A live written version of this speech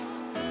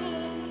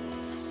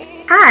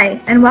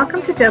Hi, and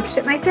welcome to Dope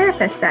Shit My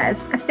Therapist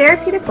Says, a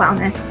therapeutic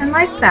wellness and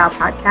lifestyle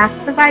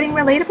podcast providing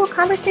relatable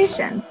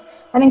conversations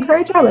that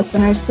encourage our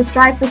listeners to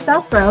strive for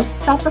self-growth,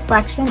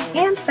 self-reflection,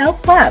 and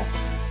self-love.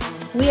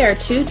 We are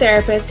two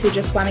therapists who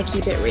just want to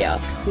keep it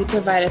real. We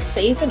provide a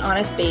safe and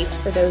honest space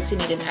for those who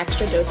need an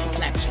extra dose of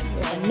connection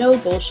with a no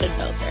bullshit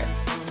filter.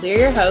 We're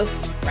your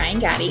hosts, Ryan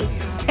Gaddy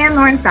and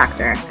Lauren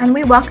Factor, and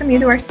we welcome you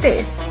to our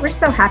space. We're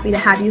so happy to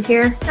have you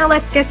here. Now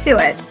let's get to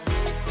it.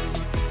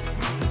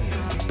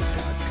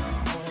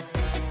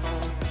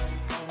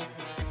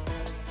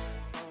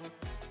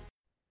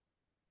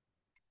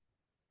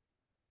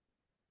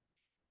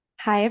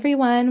 Hi,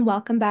 everyone.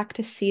 Welcome back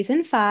to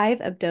Season 5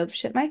 of Dope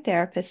Shit My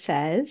Therapist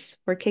Says.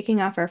 We're kicking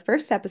off our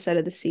first episode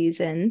of the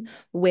season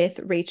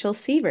with Rachel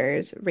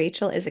Sievers.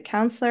 Rachel is a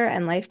counselor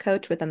and life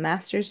coach with a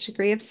master's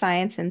degree of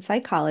science in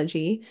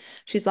psychology.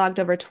 She's logged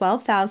over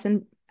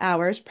 12,000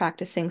 hours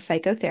practicing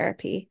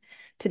psychotherapy.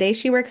 Today,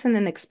 she works in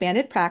an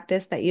expanded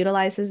practice that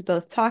utilizes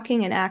both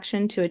talking and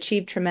action to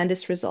achieve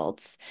tremendous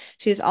results.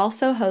 She has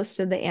also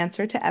hosted the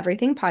Answer to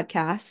Everything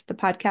podcast, the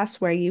podcast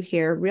where you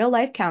hear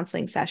real-life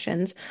counseling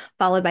sessions,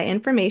 followed by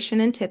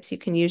information and tips you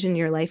can use in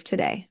your life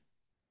today.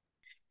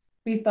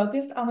 We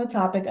focused on the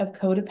topic of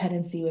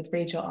codependency with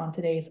Rachel on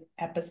today's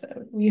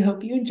episode. We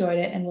hope you enjoyed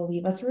it and will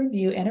leave us a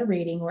review and a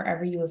rating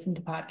wherever you listen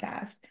to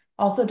podcasts.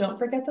 Also, don't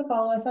forget to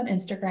follow us on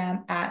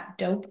Instagram at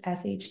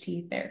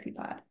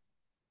DopeSHTTherapyPod.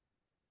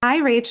 Hi,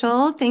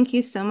 Rachel. Thank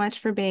you so much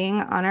for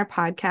being on our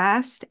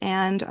podcast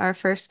and our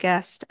first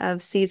guest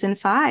of season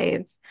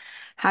 5.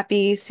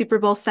 Happy Super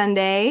Bowl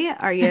Sunday.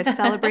 Are you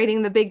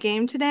celebrating the big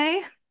game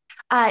today?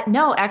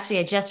 No, actually,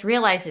 I just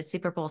realized it's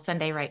Super Bowl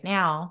Sunday right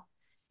now.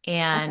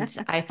 And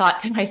I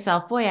thought to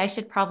myself, boy, I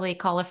should probably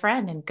call a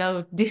friend and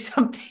go do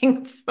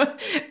something.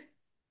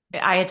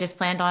 I had just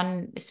planned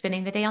on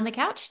spending the day on the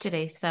couch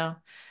today. So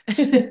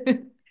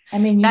I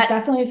mean, you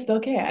definitely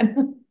still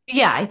can.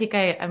 Yeah, I think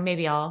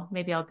maybe I'll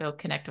go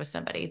connect with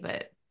somebody,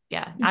 but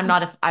yeah, I'm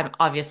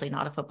obviously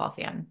not a football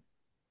fan.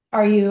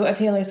 Are you a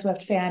Taylor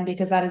Swift fan?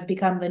 Because that has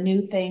become the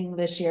new thing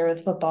this year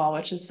with football,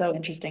 which is so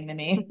interesting to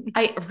me.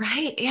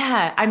 Right.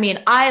 Yeah. I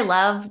mean, I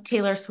love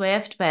Taylor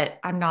Swift, but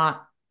I'm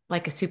not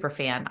like a super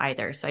fan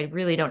either. So I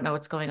really don't know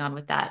what's going on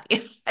with that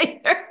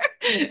either.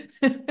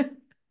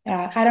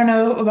 Yeah. I don't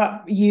know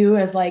about you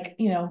as like,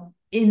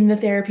 in the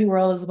therapy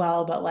world as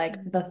well, but like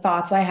the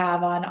thoughts I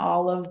have on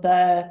all of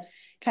the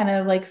kind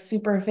of like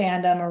super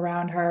fandom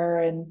around her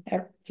and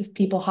just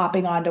people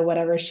hopping onto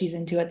whatever she's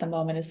into at the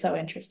moment is so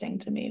interesting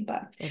to me.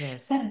 But it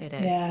is.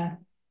 Yeah.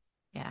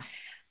 Yeah.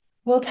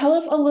 Well, tell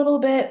us a little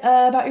bit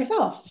about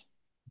yourself.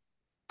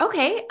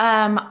 Okay.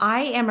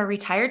 I am a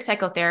retired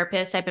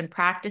psychotherapist. I've been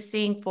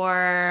practicing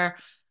for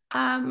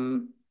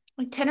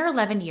like 10 or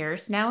 11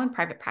 years now in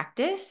private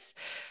practice.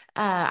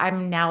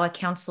 I'm now a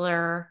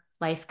counselor,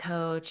 life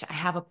coach. I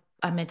have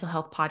a mental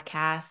health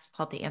podcast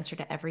called The Answer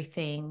to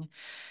Everything.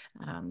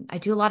 I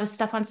do a lot of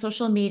stuff on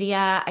social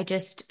media. I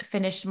just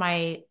finished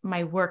my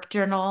work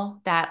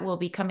journal that will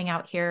be coming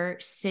out here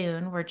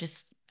soon. We're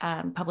just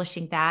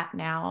publishing that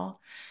now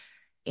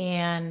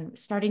and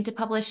starting to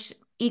publish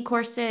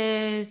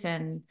e-courses.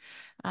 And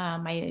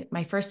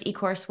my first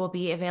e-course will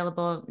be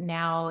available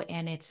now,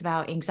 and it's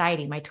about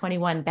anxiety, my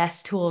 21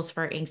 best tools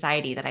for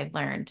anxiety that I've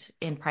learned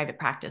in private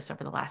practice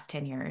over the last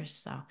 10 years.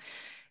 So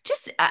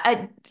just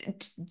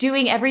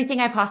doing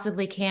everything I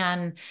possibly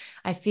can.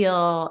 I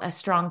feel a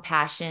strong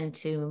passion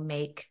to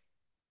make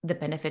the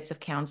benefits of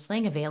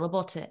counseling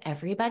available to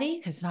everybody,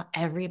 because not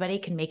everybody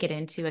can make it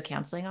into a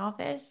counseling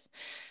office,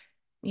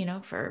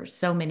 for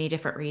so many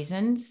different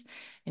reasons.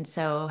 And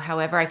so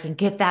however I can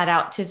get that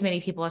out to as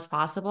many people as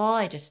possible,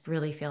 I just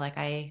really feel like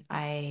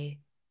I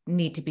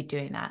need to be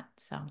doing that.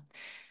 So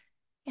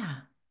yeah.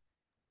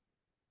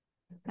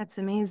 That's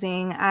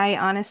amazing. I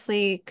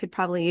honestly could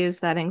probably use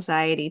the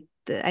anxiety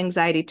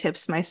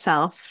tips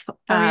myself. Oh,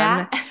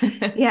 yeah?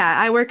 Yeah,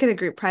 I work at a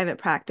group private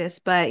practice,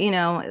 but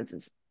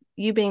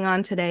you being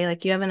on today,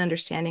 like you have an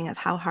understanding of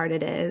how hard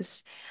it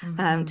is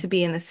to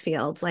be in this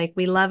field. Like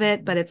we love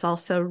it, but it's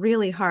also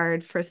really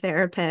hard for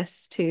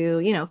therapists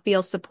to,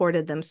 feel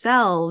supported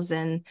themselves.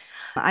 And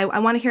I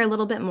want to hear a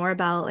little bit more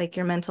about like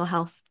your mental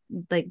health,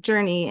 like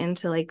journey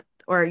into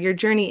or your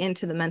journey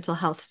into the mental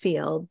health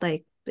field.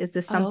 Like, is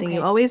this something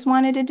you always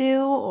wanted to do,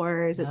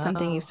 or is it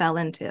something you fell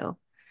into?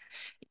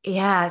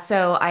 Yeah.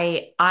 So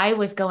I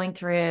was going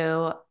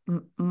through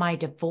my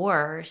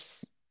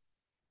divorce,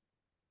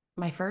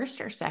 my first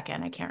or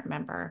second, I can't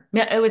remember.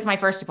 No, it was my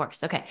first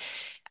divorce. Okay.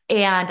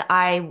 And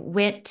I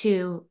went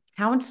to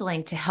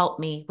counseling to help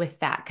me with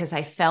that because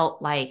I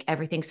felt like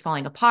everything's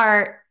falling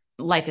apart.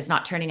 Life is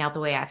not turning out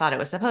the way I thought it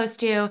was supposed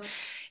to.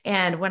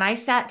 And when I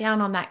sat down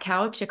on that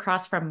couch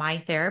across from my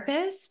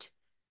therapist,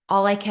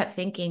 all I kept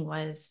thinking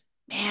was,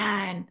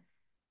 man,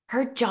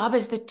 her job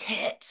is the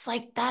tits.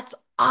 Like, that's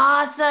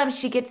awesome.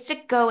 She gets to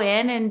go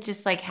in and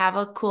just like have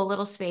a cool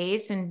little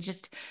space and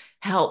just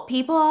help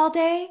people all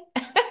day.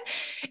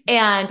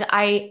 And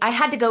I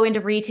had to go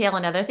into retail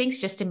and other things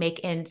just to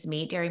make ends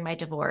meet during my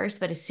divorce.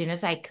 But as soon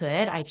as I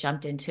could, I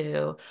jumped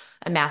into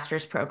a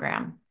master's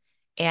program.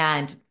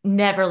 and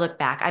never look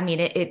back. I mean,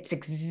 it's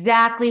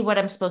exactly what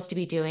I'm supposed to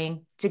be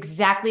doing. It's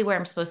exactly where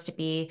I'm supposed to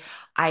be.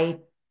 I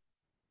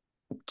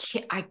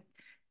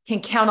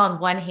can count on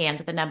one hand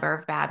the number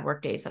of bad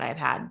work days that I've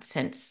had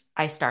since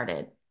I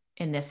started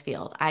in this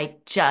field. I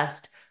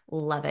just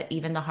love it.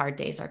 Even the hard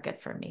days are good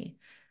for me.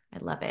 I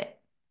love it.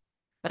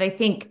 But I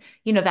think,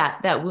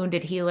 that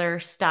wounded healer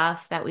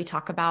stuff that we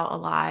talk about a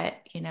lot,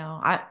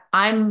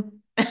 I'm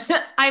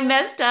I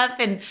messed up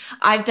and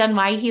I've done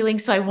my healing,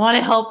 so I want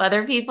to help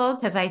other people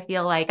because I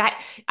feel like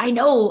I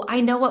know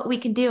what we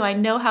can do. I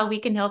know how we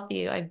can help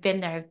you. I've been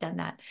there, I've done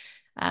that.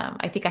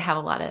 I think I have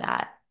a lot of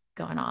that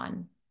going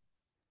on.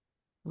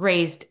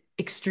 Raised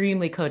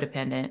extremely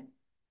codependent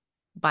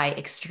by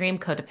extreme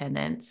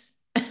codependence.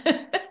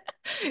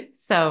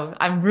 So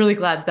I'm really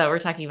glad that we're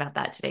talking about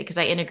that today because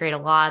I integrate a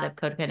lot of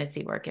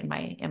codependency work in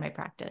my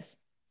practice.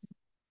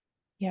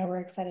 Yeah, we're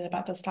excited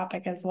about this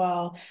topic as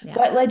well. Yeah.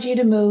 What led you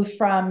to move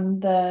from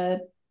the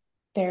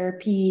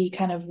therapy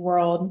kind of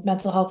world,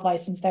 mental health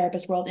licensed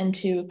therapist world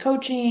into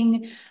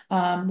coaching?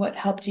 What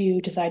helped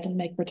you decide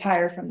to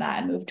retire from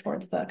that and move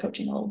towards the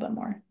coaching a little bit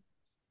more?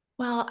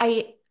 Well,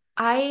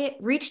 I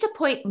reached a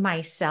point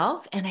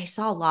myself, and I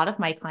saw a lot of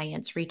my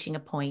clients reaching a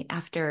point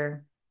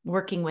after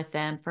working with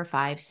them for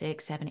 5,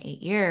 6, 7,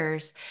 8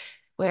 years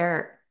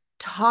where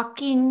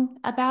talking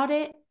about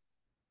it,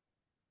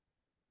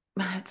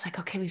 it's like,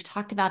 okay, we've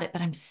talked about it,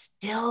 but I'm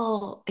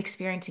still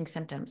experiencing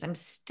symptoms. I'm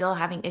still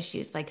having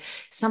issues. Like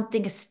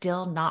something is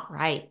still not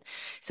right.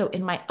 So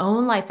in my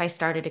own life, I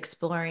started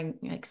exploring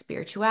like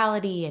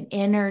spirituality and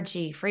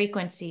energy,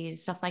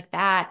 frequencies, stuff like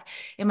that.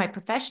 In my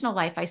professional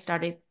life, I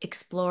started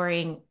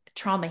exploring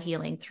trauma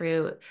healing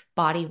through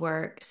body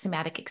work,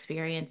 somatic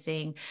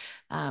experiencing,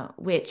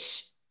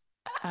 which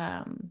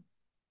um,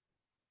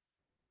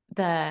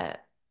 the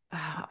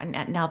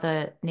now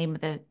the name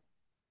of the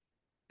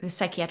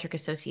Psychiatric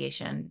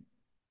Association,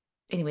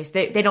 anyways,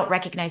 they don't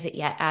recognize it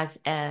yet as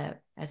an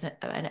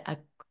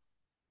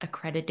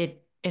accredited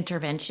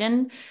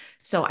intervention,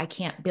 so I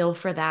can't bill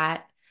for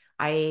that.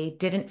 I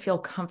didn't feel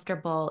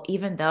comfortable,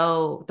 even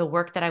though the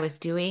work that I was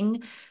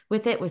doing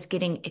with it was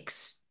getting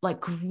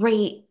like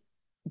great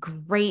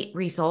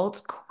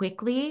results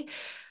quickly.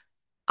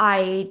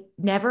 I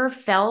never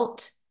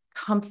felt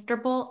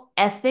comfortable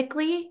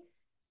ethically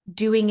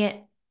doing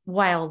it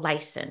while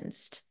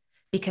licensed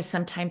because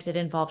sometimes it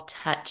involved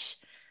touch,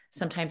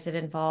 sometimes it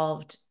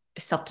involved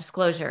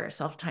self-disclosure,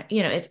 self-time,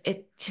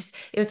 it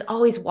was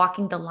always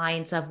walking the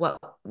lines of what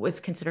was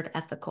considered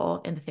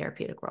ethical in the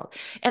therapeutic world.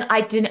 And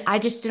I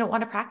just didn't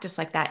want to practice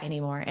like that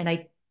anymore. And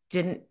I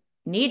didn't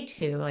need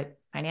to, like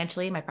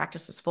financially, my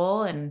practice was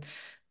full and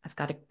I've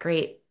got a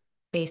great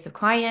base of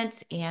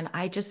clients. And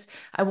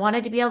I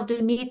wanted to be able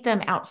to meet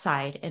them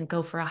outside and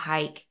go for a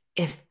hike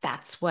if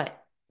that's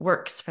what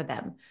works for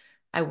them.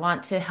 I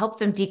want to help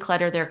them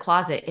declutter their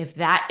closet if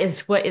that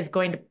is what is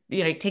going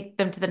to, take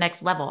them to the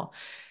next level.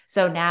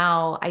 So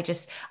now I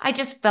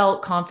just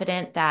felt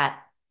confident that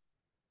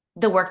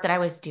the work that I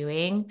was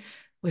doing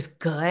was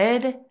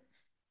good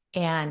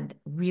and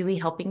really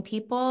helping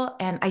people.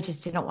 And I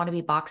just didn't want to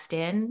be boxed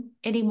in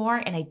anymore.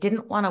 And I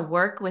didn't want to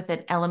work with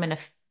an element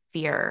of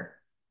fear.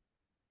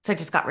 So I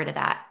just got rid of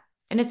that.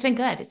 And it's been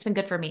good. It's been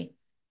good for me.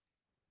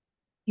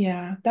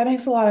 Yeah, that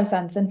makes a lot of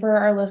sense. And for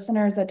our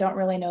listeners that don't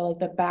really know like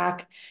the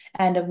back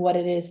end of what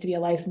it is to be a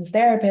licensed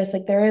therapist,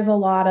 like there is a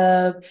lot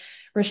of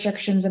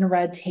restrictions and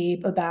red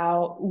tape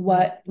about Mhm.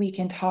 what we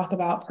can talk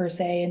about per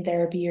se in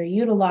therapy or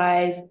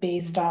utilize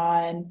based Mhm.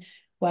 on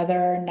whether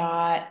or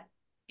not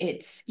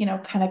it's,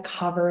 kind of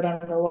covered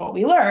under what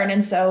we learn.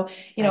 And so,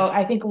 Right.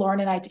 I think Lauren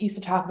and I used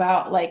to talk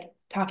about like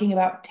talking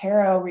about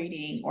tarot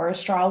reading or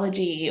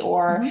astrology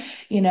or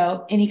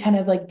Mhm. any kind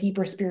of like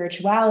deeper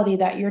spirituality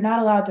that you're not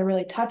allowed to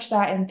really touch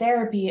that in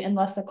therapy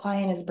unless the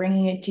client is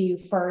bringing it to you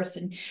first.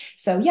 And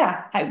so,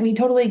 yeah, we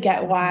totally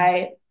get Mhm.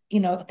 why,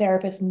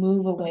 therapists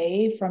move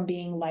away from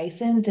being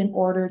licensed in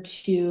order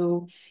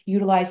to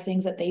utilize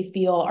things that they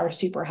feel are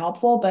super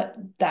helpful, but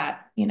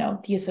that,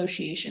 the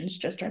associations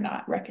just are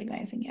not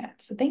recognizing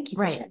yet. So thank you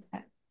for Right. sharing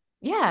that.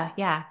 Yeah,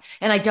 yeah.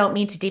 And I don't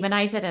mean to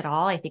demonize it at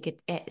all. I think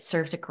it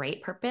serves a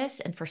great purpose.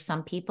 And for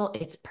some people,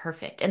 it's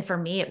perfect. And for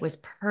me, it was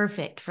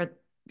perfect for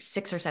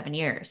 6 or 7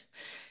 years.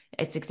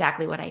 It's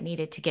exactly what I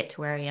needed to get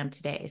to where I am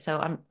today. So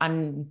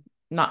I'm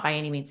not by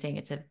any means saying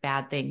it's a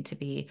bad thing to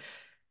be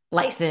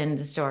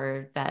licensed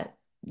or that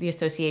the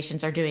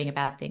associations are doing a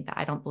bad thing. That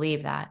I don't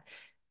believe that.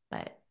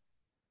 But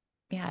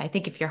yeah, I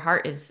think if your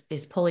heart is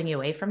pulling you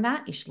away from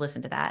that, you should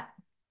listen to that.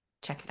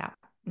 Check it out.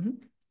 Mhm.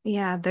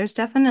 Yeah, there's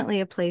definitely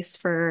a place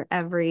for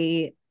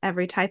every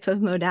type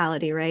of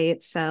modality,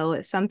 right?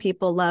 So some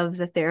people love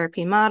the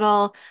therapy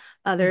model,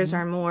 others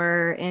are Mhm.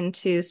 more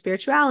into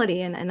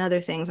spirituality and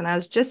other things. And I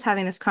was just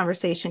having this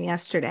conversation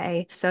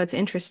yesterday. So it's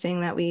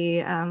interesting that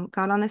we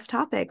got on this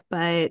topic,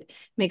 but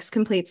makes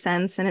complete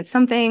sense. And it's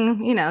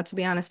something, to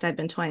be honest, I've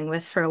been toying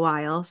with for a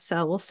while.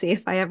 So we'll see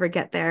if I ever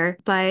get there.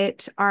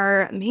 But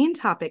our main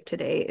topic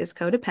today is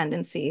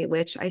codependency,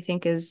 which I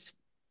think is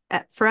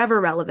forever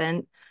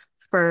relevant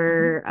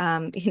for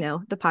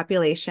the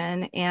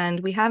population, and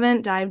we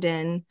haven't dived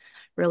in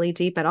really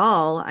deep at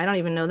all. I don't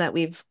even know that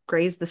we've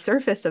grazed the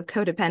surface of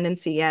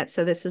codependency yet,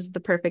 so this is the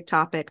perfect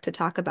topic to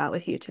talk about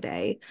with you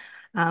today.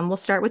 We'll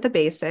start with the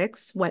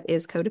basics. What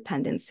is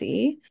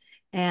codependency?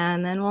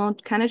 And then we'll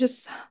kind of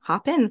just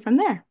hop in from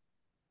there.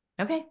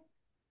 Okay.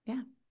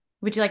 Yeah.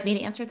 Would you like me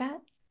to answer that?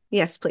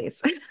 Yes,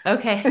 please.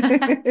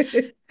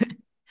 Okay.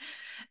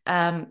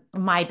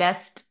 My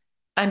best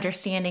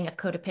understanding of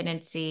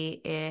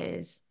codependency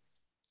is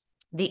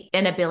the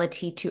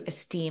inability to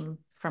esteem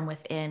from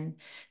within,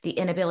 the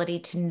inability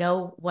to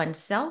know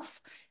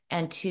oneself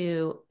and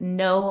to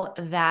know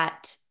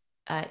that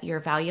you're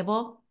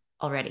valuable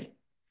already.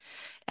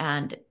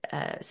 And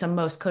so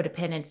most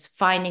codependents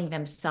find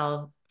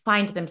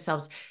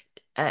themselves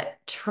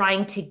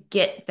trying to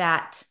get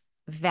that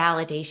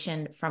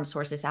validation from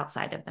sources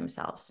outside of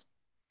themselves.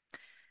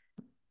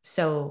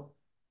 So,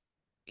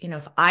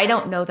 if I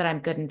don't know that I'm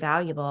good and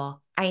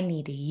valuable, I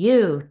need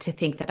you to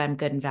think that I'm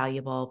good and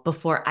valuable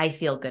before I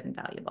feel good and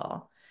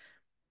valuable.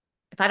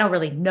 If I don't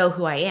really know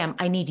who I am,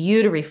 I need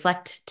you to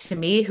reflect to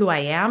me who I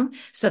am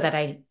so that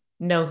I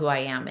know who I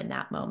am in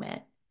that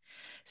moment.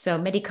 So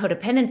many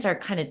codependents are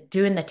kind of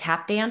doing the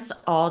tap dance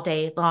all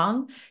day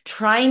long,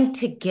 trying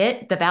to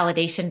get the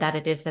validation that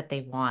it is that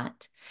they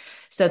want.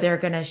 So they're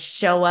going to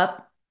show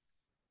up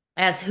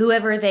as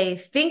whoever they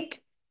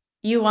think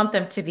you want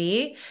them to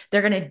be.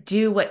 They're going to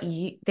do what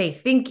they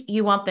think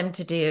you want them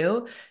to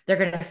do. They're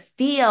going to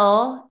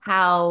feel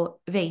how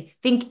they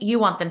think you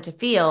want them to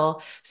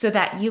feel so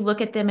that you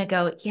look at them and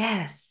go,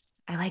 yes,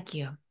 I like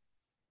you.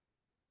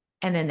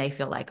 And then they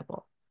feel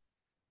likable.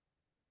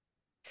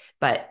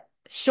 But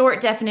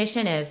short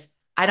definition is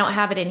I don't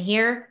have it in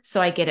here,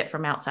 so I get it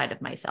from outside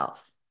of myself.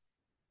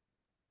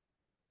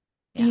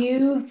 Do Yeah.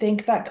 you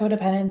think that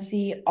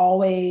codependency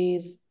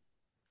always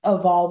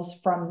evolves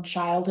from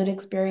childhood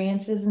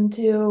experiences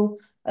into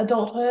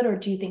adulthood, or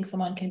do you think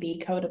someone can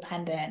be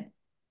codependent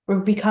or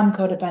become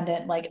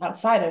codependent like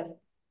outside of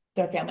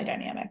their family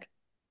dynamic?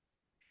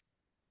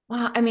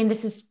 Well, I mean,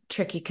 this is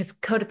tricky because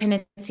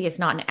codependency is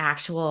not an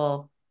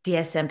actual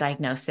DSM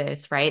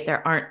diagnosis, right?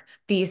 There aren't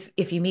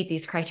if you meet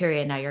these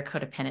criteria, now you're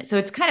codependent. So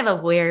it's kind of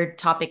a weird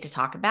topic to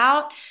talk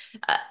about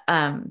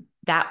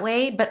that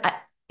way. But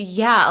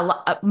yeah,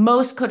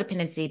 most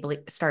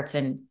codependency starts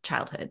in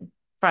childhood,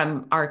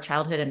 from our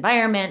childhood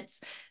environments.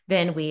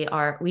 Then we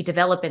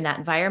develop in that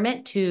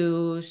environment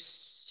to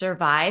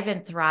survive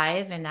and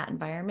thrive in that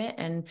environment.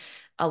 And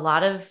a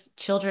lot of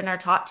children are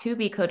taught to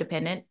be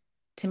codependent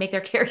to make their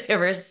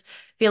caregivers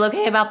feel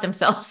okay about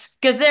themselves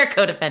because they're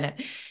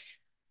codependent.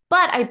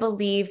 But I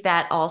believe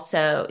that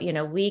also,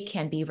 we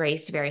can be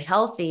raised very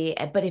healthy.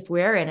 But if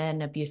we're in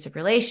an abusive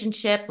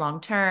relationship long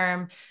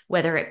term,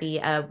 whether it be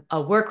a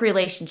work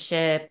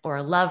relationship or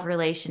a love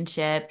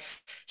relationship,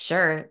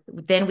 sure,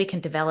 then we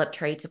can develop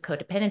traits of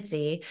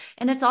codependency.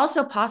 And it's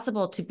also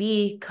possible to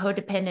be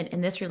codependent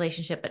in this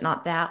relationship, but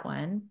not that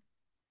one.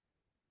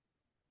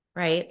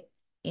 Right.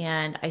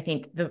 And I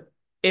think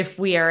if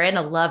we are in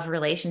a love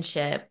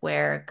relationship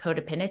where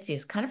codependency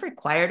is kind of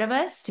required of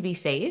us to be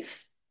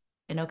safe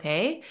and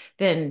okay,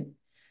 then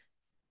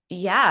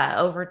yeah,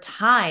 over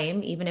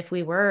time, even if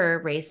we were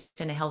raised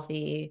in a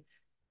healthy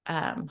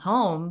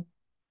home,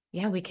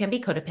 yeah, we can be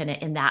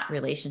codependent in that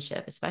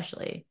relationship,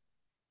 especially.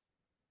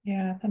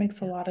 Yeah, that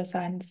makes a Yeah. lot of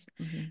sense.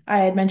 Mm-hmm. I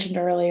had mentioned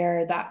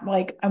earlier that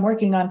like I'm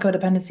working on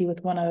codependency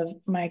with one of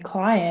my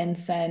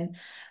clients, and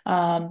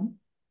um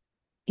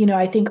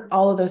I think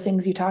all of those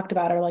things you talked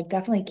about are like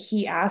definitely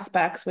key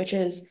aspects, which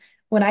is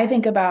when I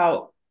think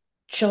about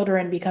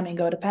children becoming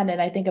codependent,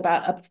 I think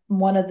about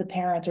one of the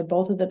parents or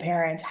both of the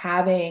parents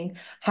having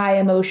high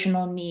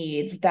emotional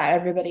needs that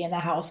everybody in the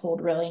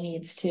household really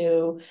needs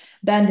to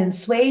bend and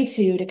sway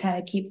to kind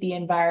of keep the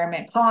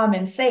environment calm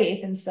and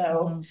safe. And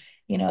so,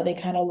 Mm-hmm. they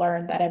kind of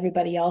learn that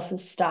everybody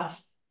else's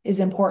stuff is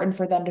important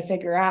for them to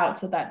figure out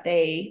so that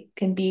they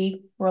can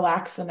be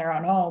relaxed in their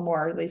own home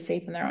or at least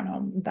safe in their own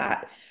home.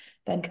 That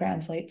then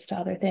translates to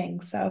other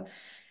things. So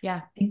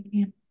Yeah.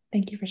 yeah,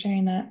 thank you for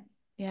sharing that.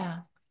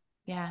 Yeah.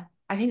 Yeah.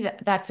 I think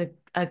that's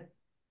a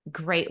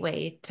great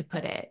way to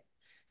put it.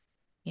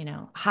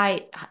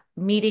 High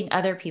meeting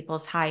other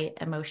people's high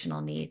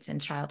emotional needs in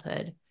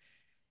childhood,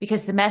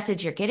 because the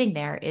message you're getting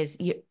there is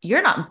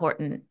you're not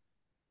important.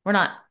 We're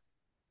not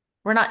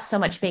we're not so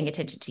much paying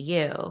attention to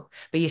you,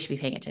 but you should be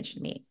paying attention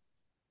to me.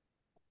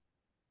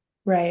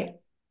 Right.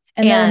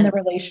 And then in the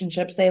And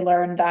relationships, they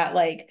learn that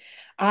like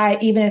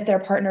even if their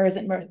partner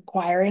isn't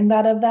requiring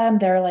that of them,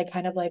 they're like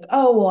kind of like,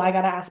 oh, well, I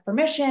got to ask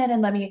permission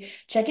and let me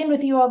check in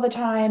with you all the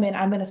time. And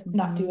I'm going to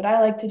not do what Mhm.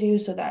 I like to do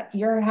so that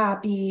you're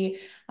happy.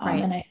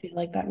 Right. And I feel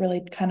like that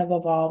really kind of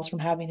evolves from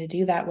having to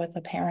do that with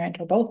a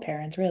parent or both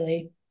parents,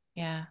 really.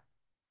 Yeah.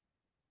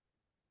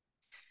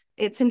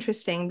 It's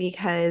interesting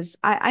because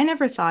I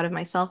never thought of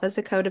myself as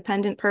a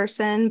codependent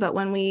person, but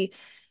when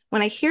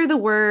I hear the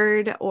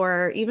word,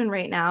 or even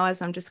right now,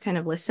 as I'm just kind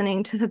of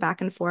listening to the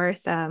back and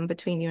forth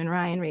between you and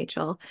Ryan,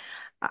 Rachel,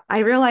 I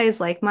realize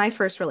like my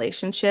first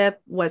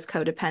relationship was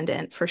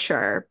codependent for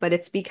sure, but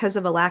it's because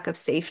of a lack of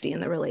safety in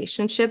the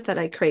relationship that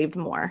I craved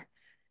more.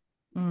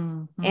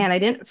 Hmm. And I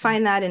didn't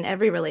find that in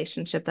every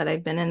relationship that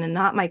I've been in, and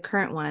not my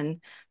current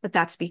one, but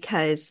that's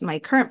because my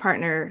current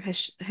partner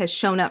has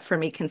shown up for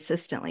me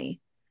consistently.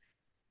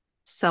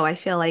 So I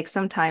feel like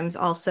sometimes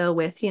also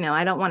with,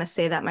 I don't want to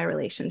say that my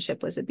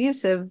relationship was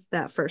abusive,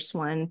 that first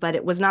one, but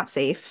it was not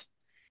safe.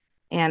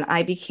 And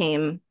I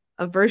became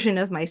a version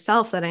of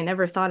myself that I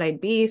never thought I'd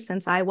be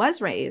since I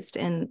was raised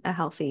in a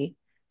healthy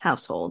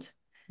household.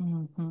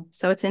 Hmm.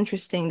 So it's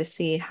interesting to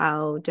see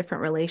how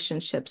different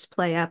relationships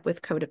play up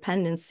with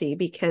codependency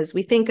because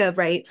we think of,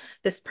 right,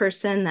 this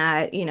person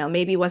that,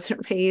 maybe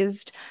wasn't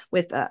raised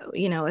with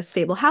a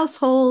stable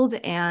household.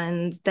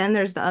 And then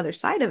there's the other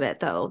side of it,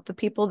 though, the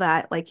people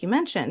that, like you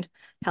mentioned,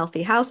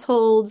 healthy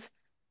households,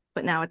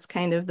 but now it's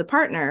kind of the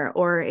partner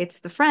or it's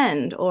the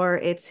friend or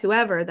it's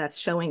whoever that's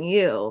showing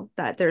you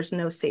that there's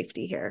no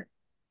safety here.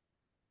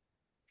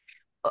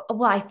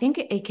 Well, I think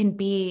it can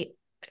be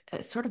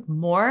sort of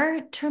more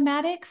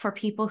traumatic for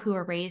people who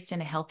are raised in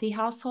a healthy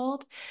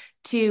household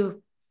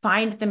to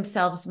find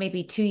themselves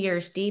maybe 2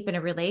 years deep in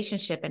a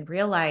relationship and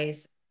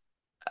realize,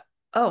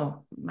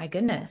 oh my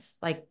goodness,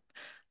 like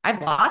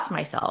I've lost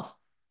myself.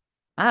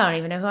 I don't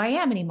even know who I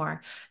am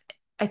anymore.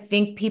 I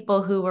think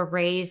people who were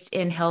raised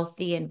in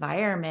healthy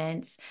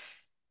environments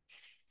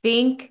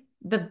think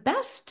the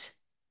best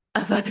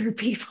of other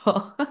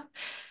people.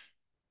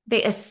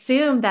 They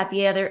assume that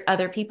the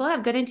other people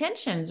have good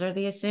intentions, or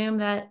they assume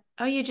that,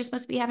 oh, you just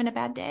must be having a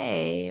bad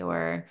day,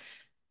 or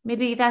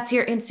maybe that's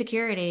your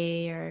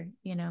insecurity, or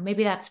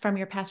maybe that's from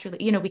your past.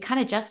 We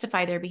kind of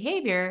justify their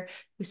behavior.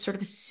 We sort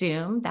of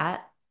assume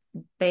that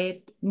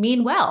they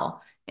mean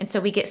well, and so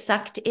we get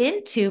sucked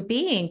into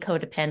being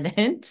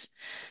codependent.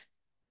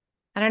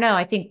 I don't know.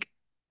 I think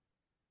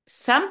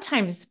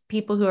sometimes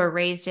people who are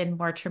raised in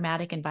more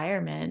traumatic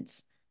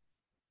environments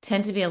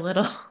tend to be a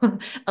little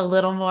a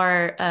little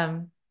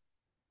more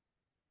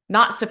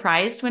not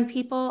surprised when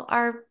people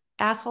are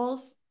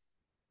assholes,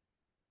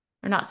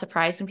 or not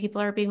surprised when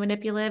people are being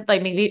manipulative.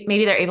 Like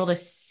maybe they're able to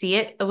see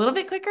it a little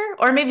bit quicker,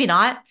 or maybe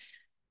not.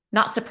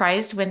 Not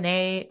surprised when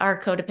they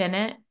are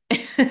codependent.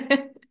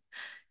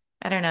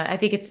 I don't know. I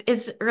think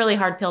it's a really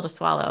hard pill to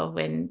swallow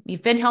when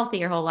you've been healthy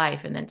your whole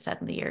life and then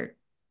suddenly you're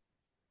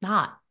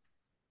not.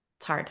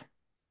 It's hard.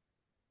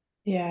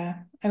 Yeah,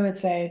 I would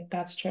say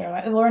that's true.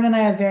 Lauren and I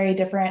have very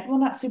different, well,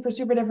 not super,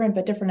 super different,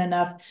 but different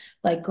enough,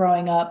 like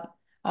growing up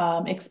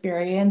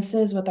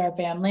experiences with our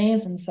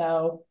families. And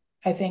so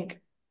I think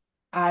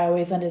I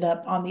always ended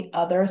up on the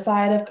other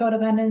side of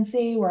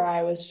codependency where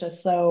I was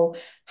just so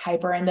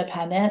hyper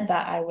independent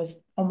that I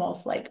was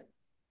almost like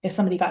if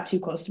somebody got too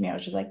close to me, I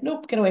was just like,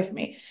 nope, get away from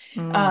me.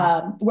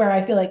 Mm, Where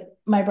I feel like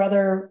my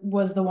brother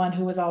was the one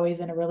who was always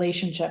in a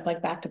relationship,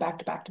 like back to back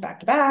to back to back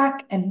to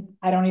back. And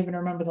I don't even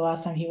remember the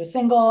last time he was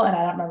single, and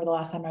I don't remember the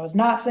last time I was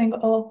not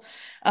single.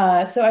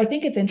 So I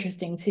think it's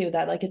interesting too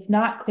that like it's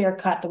not clear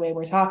cut the way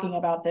we're talking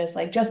about this.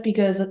 Like just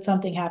because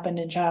something happened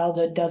in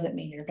childhood doesn't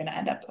mean you're going to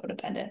end up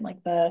codependent.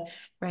 Like the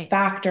right.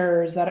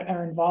 factors that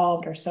are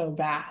involved are so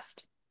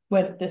vast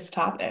with this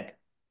topic.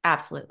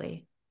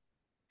 Absolutely.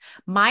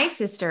 My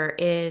sister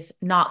is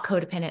not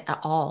codependent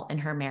at all in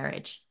her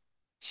marriage.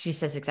 She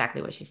says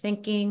exactly what she's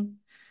thinking.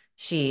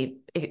 She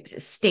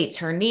states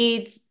her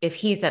needs. If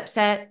he's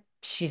upset,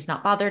 she's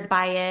not bothered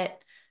by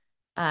it.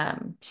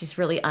 She's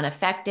really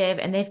unaffected,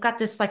 and they've got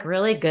this like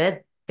really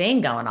good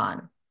thing going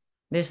on.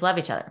 They just love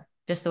each other,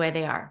 just the way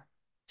they are.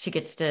 She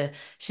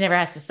never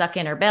has to suck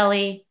in her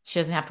belly. She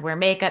doesn't have to wear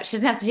makeup. She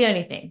doesn't have to do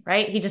anything,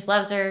 right? He just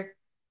loves her.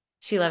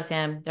 She loves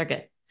him. They're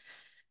good.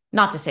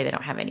 Not to say they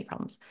don't have any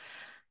problems.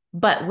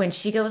 But when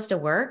she goes to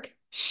work,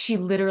 she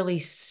literally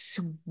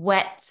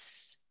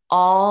sweats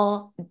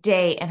all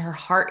day and her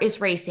heart is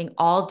racing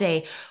all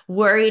day,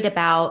 worried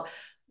about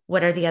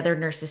what are the other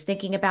nurses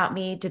thinking about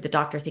me? Did the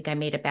doctor think I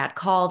made a bad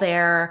call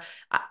there?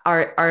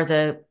 Are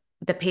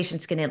the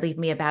patients going to leave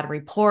me a bad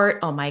report?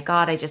 Oh my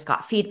God, I just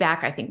got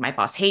feedback. I think my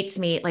boss hates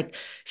me. Like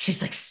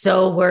she's like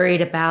so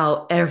worried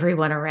about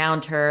everyone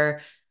around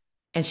her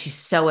and she's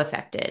so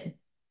affected.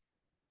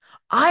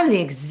 I'm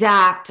the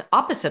exact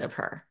opposite of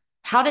her.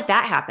 How did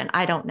that happen?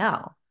 I don't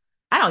know.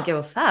 I don't give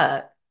a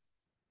fuck.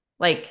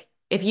 Like,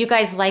 if you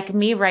guys like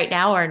me right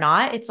now or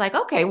not, it's like,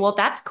 okay, well,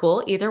 that's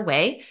cool. Either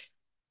way,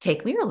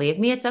 take me or leave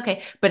me. It's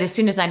okay. But as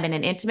soon as I'm in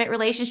an intimate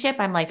relationship,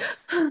 I'm like,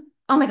 oh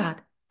my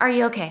God, are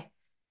you okay?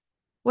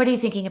 What are you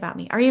thinking about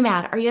me? Are you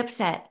mad? Are you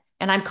upset?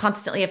 And I'm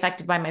constantly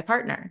affected by my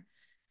partner.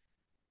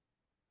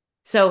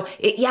 So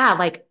yeah,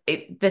 like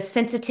the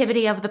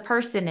sensitivity of the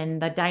person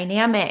and the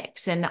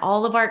dynamics and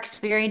all of our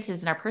experiences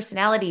and our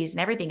personalities and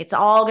everything, it's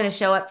all going to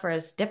show up for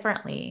us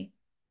differently.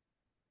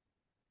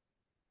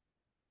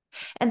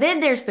 And then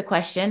there's the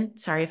question,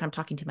 sorry if I'm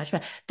talking too much,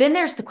 but then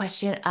there's the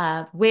question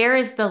of where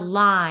is the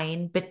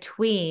line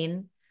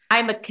between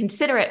I'm a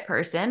considerate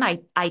person.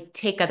 I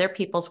take other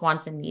people's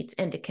wants and needs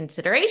into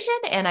consideration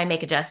and I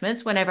make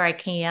adjustments whenever I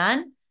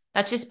can.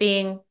 That's just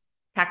being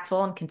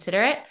tactful and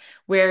considerate.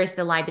 Where is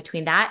the line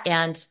between that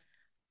and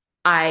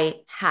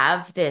I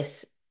have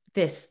this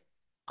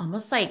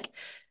almost like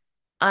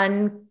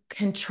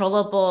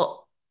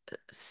uncontrollable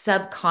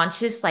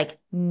subconscious like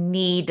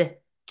need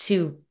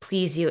to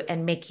please you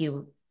and make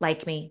you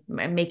like me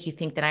and make you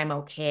think that I'm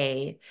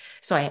okay.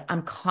 So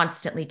I'm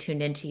constantly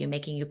tuned into you,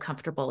 making you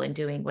comfortable in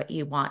doing what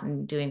you want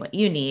and doing what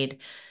you need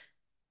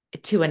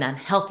to an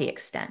unhealthy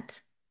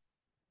extent.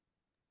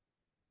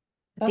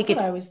 I That's think what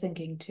it's I was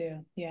thinking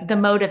too. Yeah, the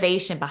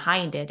motivation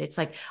behind it. It's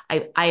like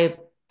I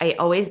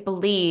always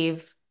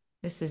believe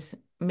this is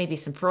maybe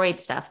some Freud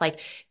stuff. Like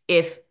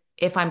if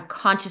if I'm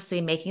consciously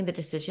making the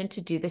decision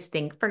to do this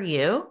thing for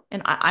you,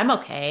 and I'm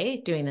okay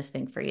doing this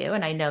thing for you,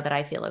 and I know that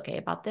I feel okay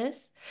about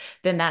this,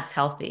 then that's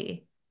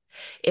healthy.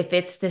 If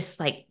it's this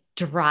like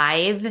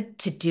drive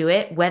to do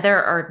it, whether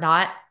or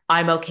not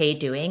I'm okay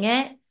doing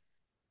it,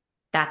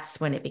 that's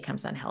when it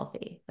becomes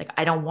unhealthy. Like,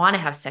 I don't want to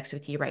have sex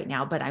with you right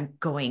now, but I'm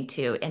going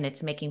to. And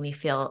it's making me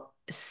feel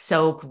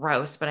so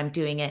gross, but I'm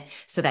doing it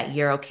so that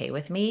you're okay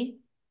with me.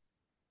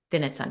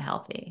 Then it's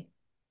unhealthy.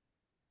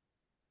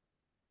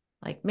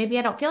 Like, maybe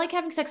I don't feel like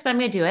having sex, but I'm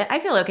going to do it. I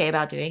feel okay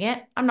about doing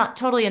it. I'm not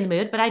totally in the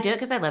mood, but I do it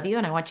because I love you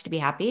and I want you to be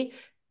happy.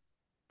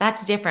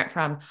 That's different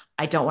from,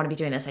 I don't want to be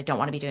doing this. I don't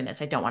want to be doing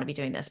this. I don't want to be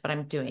doing this, but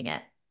I'm doing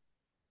it.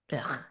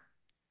 Ugh.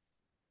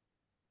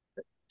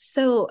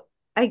 So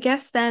I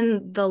guess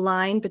then the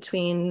line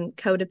between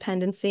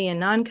codependency and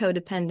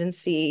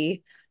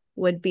non-codependency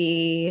would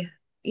be,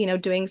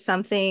 doing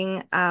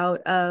something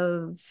out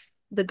of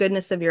the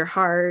goodness of your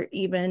heart,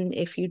 even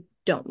if you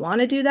don't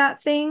want to do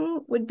that thing,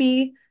 would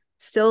be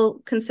still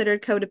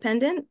considered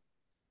codependent.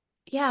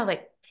 Yeah.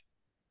 Like,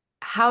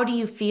 how do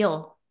you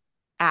feel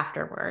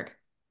afterward?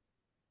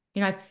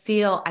 I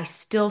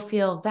still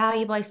feel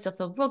valuable. I still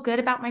feel real good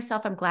about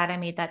myself. I'm glad I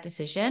made that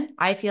decision.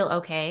 I feel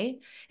okay.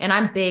 And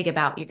I'm big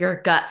about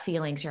your gut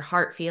feelings, your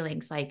heart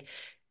feelings. Like,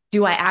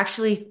 do I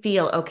actually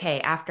feel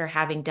okay after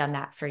having done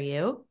that for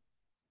you?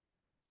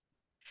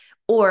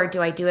 Or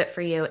do I do it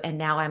for you and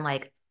now I'm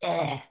like,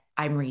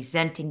 I'm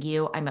resenting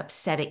you. I'm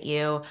upset at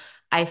you.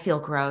 I feel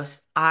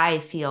gross. I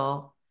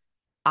feel,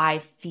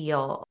 I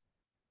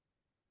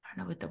don't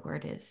know what the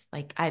word is.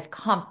 Like, I've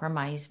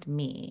compromised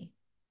me.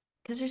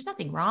 Because there's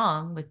nothing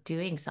wrong with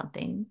doing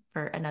something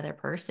for another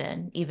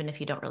person, even if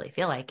you don't really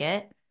feel like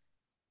it.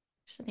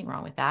 There's nothing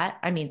wrong with that.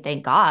 I mean,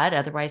 thank God.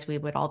 Otherwise, we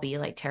would all be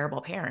like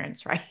terrible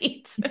parents,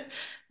 right?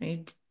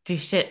 We do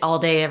shit all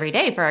day, every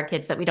day for our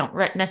kids that we don't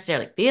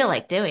necessarily feel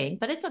like doing,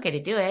 but it's okay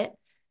to do it.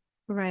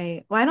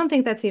 Right. Well, I don't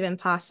think that's even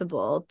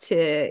possible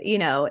to,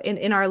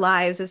 in our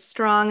lives, as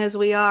strong as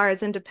we are,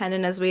 as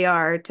independent as we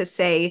are, to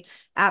say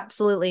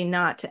absolutely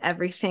not to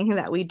everything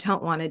that we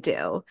don't want to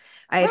do.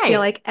 I feel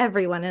Right.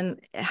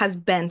 like has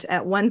bent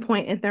at one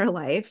point in their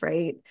life,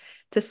 right?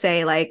 To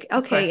say, like,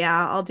 Of okay, course.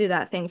 yeah, I'll do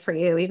that thing for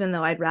you, even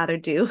though I'd rather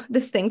do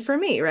this thing for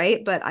me,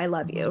 right? But I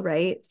love you, Mhm.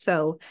 right?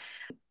 So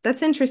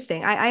that's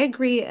interesting. I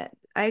agree.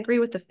 I agree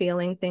with the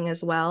feeling thing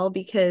as well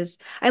because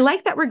I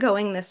like that we're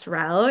going this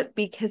route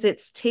because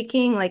it's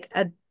taking like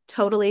a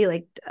totally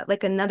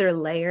like another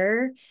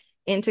layer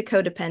into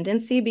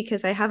codependency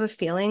because I have a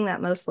feeling that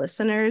most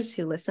listeners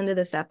who listen to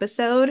this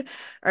episode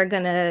are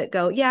gonna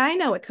go, yeah, I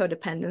know what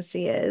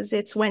codependency is.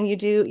 It's when you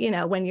do,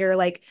 when you're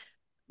like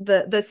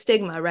the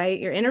stigma, right?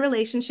 You're in a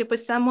relationship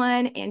with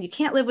someone and you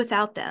can't live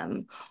without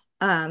them.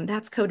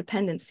 That's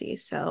codependency.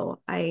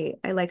 So I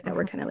like that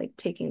we're Mhm. kind of like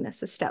taking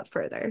this a step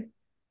further.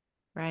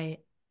 Right.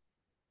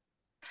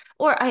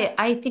 Or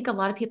I think a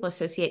lot of people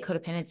associate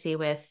codependency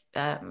with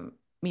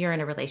you're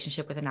in a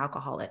relationship with an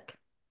alcoholic.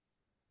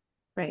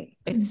 Right.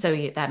 So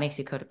that makes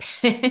you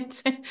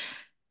codependent,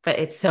 but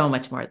it's so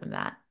much more than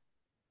that.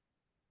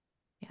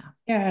 Yeah.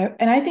 Yeah,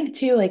 and I think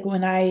too, like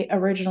when I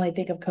originally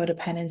think of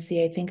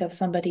codependency, I think of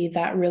somebody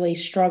that really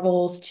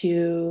struggles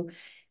to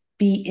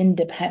be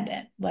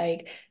independent.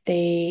 Like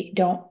they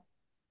don't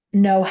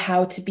know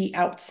how to be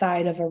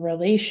outside of a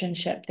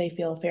relationship. They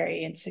feel very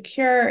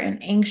insecure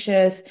and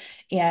anxious,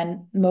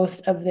 and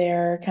most of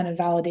their kind of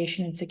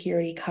validation and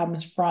security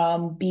comes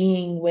from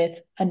being with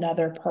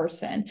another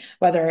person,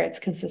 whether it's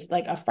consist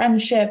like a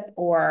friendship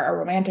or a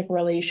romantic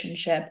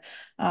relationship.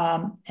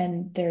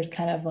 And there's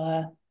kind of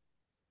a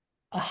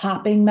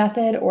hopping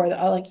method or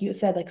like you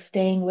said, like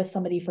staying with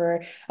somebody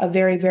for a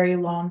very, very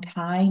long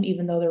time,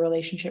 even though the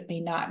relationship may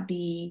not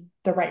be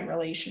the right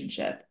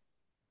relationship.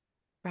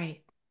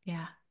 Right.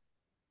 Yeah.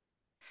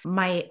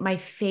 My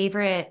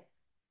favorite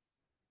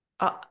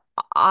uh,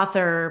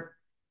 author,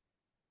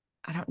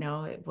 I don't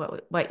know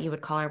what you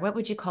would call her. What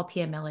would you call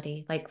Pia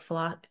Melody? Like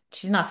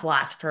she's not a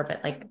philosopher,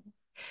 but like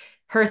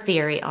her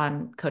theory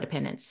on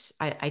codependence,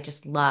 I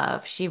just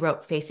love. She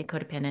wrote Facing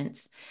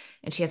Codependence,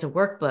 and she has a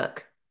workbook,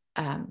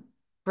 um,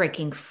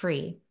 Breaking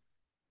Free,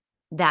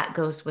 that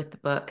goes with the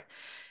book.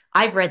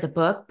 I've read the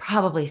book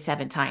probably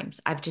 7 times.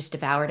 I've just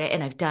devoured it,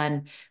 and I've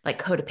done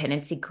like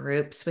codependency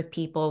groups with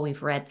people.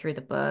 We've read through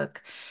the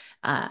book.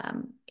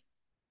 Um,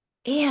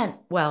 and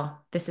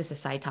well, this is a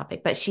side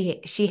topic, but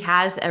she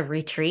has a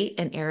retreat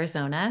in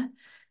Arizona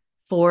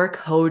for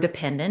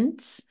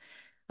codependents.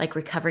 like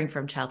recovering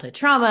from childhood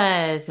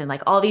traumas and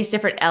like all these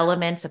different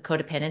elements of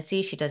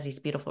codependency. She does these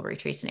beautiful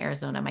retreats in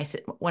Arizona.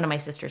 One of my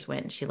sisters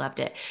went and she loved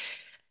it.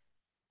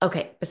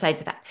 Okay,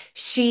 besides that,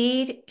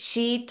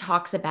 she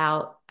talks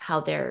about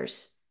how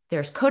there's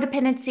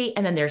codependency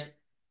and then there's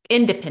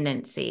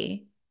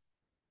independency,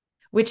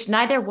 which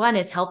neither one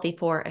is healthy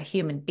for a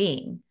human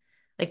being.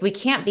 Like we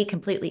can't be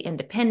completely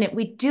independent.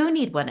 We do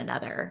need one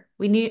another.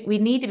 We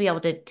need to be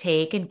able to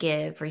take and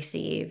give,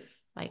 receive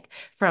like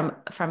from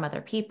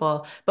other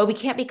people, but we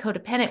can't be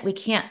codependent. We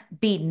can't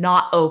be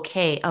not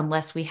okay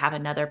unless we have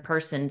another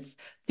person's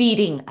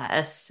feeding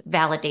us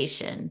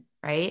validation,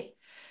 right?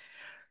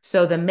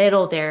 So the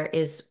middle there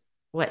is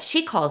what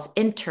she calls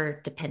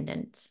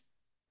interdependence.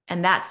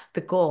 And that's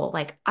the goal.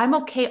 Like I'm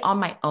okay on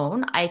my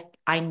own.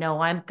 I know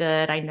I'm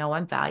good. I know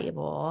I'm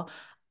valuable.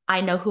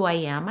 I know who I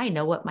am. I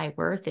know what my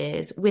worth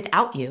is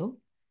without you.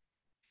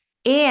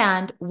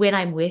 And when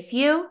I'm with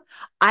you,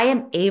 I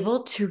am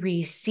able to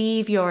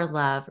receive your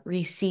love,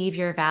 receive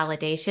your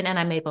validation, and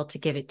I'm able to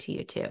give it to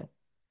you too.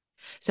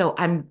 So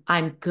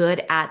I'm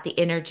good at the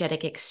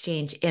energetic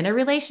exchange in a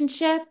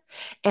relationship,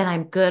 and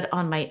I'm good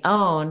on my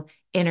own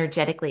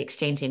energetically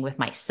exchanging with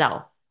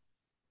myself.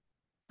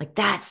 Like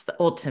that's the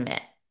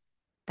ultimate.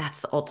 That's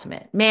the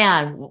ultimate.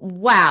 Man,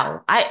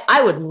 wow.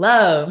 I would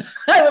love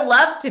I would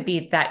love to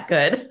be that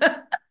good.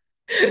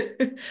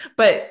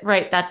 But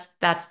right, that's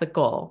the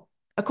goal.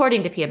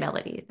 According to Pia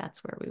Melody,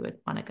 that's where we would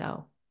want to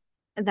go.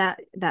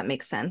 That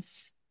makes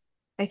sense.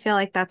 I feel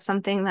like that's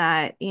something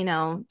that,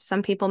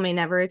 some people may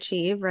never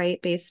achieve,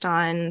 right? Based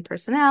on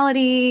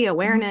personality, Mhm.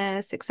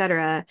 awareness,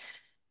 etc.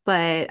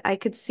 But I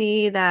could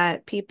see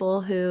that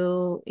people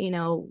who,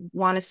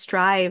 want to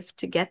strive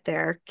to get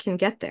there can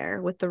get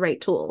there with the right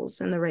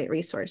tools and the right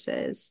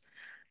resources.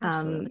 Um,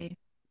 Absolutely.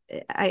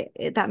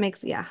 that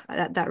makes, yeah,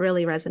 that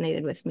really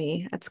resonated with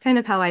me. That's kind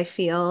of how I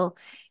feel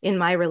in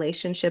my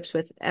relationships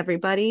with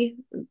everybody,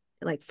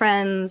 like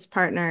friends,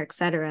 partner,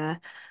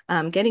 etc.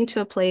 Getting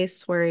to a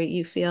place where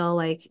you feel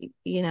like,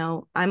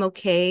 I'm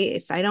okay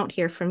if I don't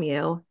hear from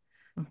you,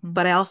 Mhm.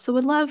 but I also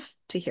would love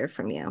to hear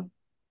from you.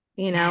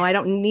 I Yes.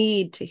 don't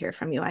need to hear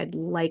from you. I'd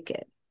like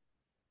it.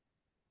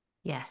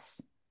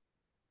 Yes.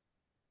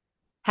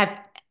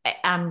 Have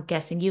I'm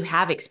guessing you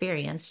have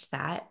experienced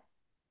that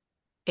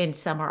in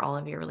some or all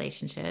of your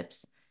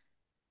relationships.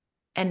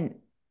 And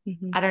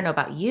Mhm. I don't know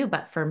about you,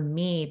 but for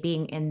me,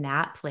 being in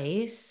that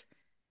place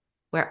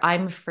where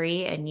I'm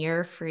free and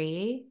you're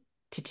free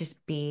to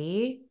just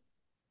be,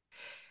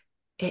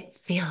 it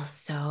feels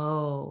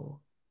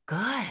so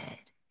good.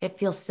 It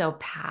feels so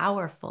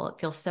powerful. It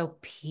feels so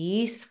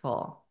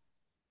peaceful.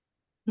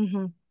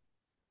 Mhm.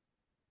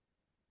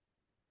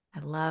 I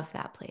love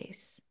that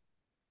place.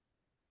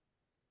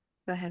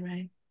 Go ahead,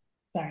 Ryan.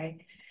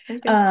 Sorry. You're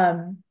good.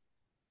 Um,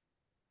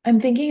 I'm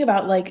thinking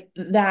about like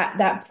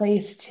that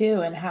place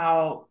too, and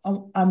how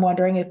I'm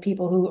wondering if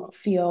people who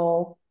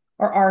feel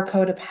or are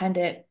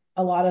codependent,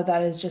 a lot of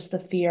that is just the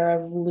fear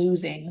of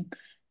losing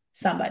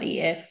somebody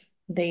if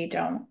they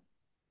don't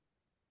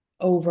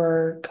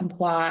over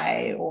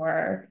comply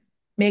or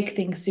make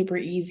things super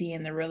easy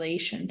in the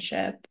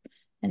relationship,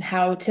 and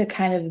how to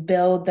kind of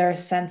build their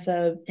sense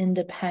of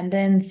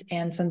independence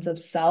and sense of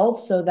self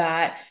so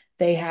that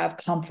they have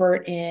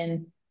comfort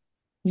in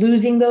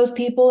losing those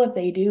people if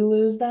they do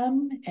lose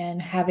them,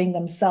 and having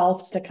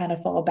themselves to kind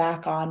of fall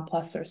back on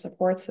plus their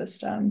support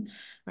system.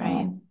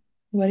 Right. Um,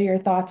 what are your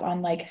thoughts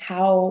on like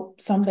how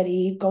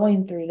somebody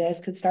going through this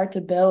could start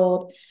to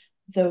build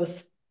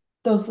those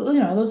those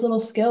little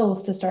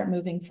skills to start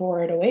moving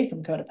forward away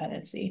from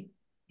codependency?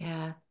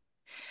 Yeah.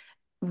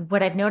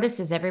 What I've noticed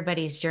is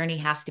everybody's journey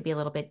has to be a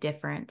little bit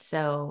different.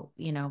 So,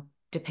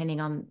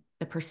 depending on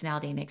the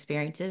personality and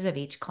experiences of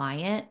each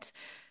client,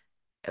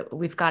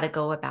 we've got to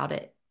go about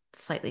it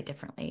slightly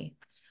differently.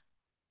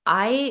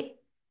 I,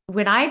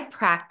 when I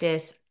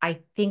practice, I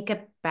think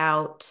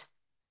about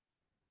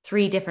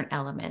three different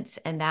elements,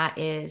 and that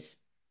is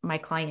my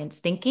client's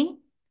thinking.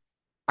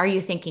 Are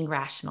you thinking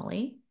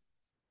rationally?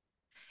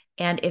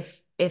 And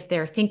if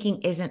their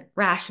thinking isn't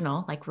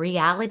rational, like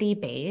reality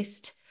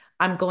based,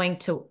 I'm going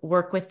to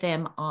work with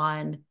them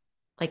on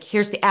like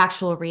here's the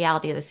actual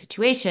reality of the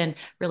situation.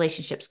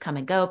 Relationships come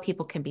and go.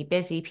 People can be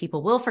busy.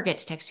 People will forget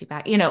to text you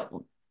back.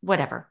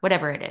 Whatever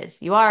it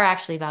is. You are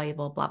actually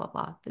valuable, blah blah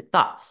blah. The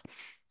thoughts.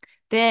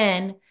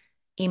 Then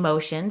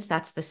emotions,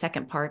 that's the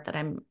second part that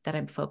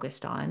I'm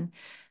focused on.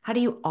 How do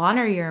you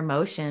honor your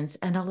emotions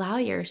and allow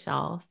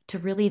yourself to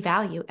really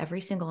value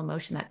every single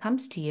emotion that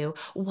comes to you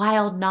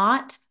while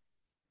not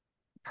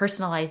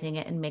personalizing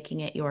it and making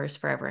it yours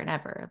forever and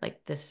ever?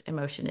 Like this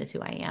emotion is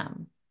who I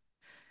am.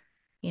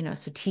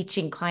 So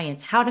teaching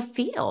clients how to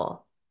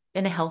feel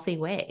in a healthy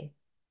way.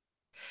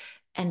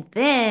 And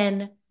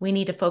then we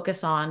need to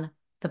focus on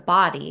the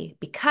body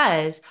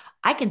because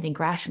I can think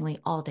rationally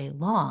all day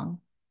long.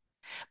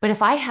 But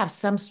if I have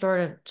some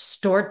sort of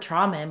stored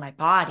trauma in my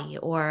body,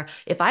 or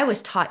if I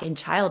was taught in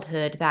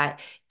childhood that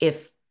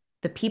if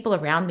the people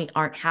around me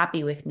aren't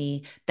happy with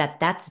me,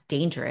 that's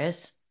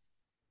dangerous,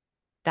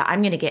 that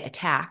I'm going to get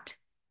attacked,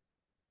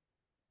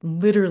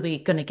 literally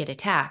going to get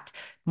attacked,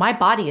 my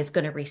body is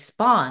going to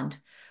respond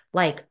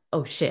like,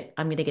 oh shit,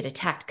 I'm going to get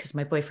attacked because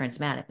my boyfriend's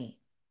mad at me.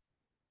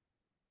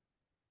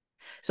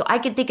 So I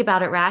could think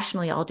about it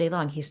rationally all day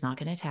long. He's not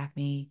going to attack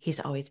me. He's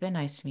always been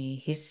nice to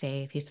me. He's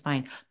safe. He's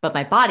fine. But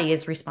my body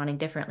is responding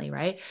differently,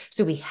 right?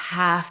 So we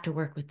have to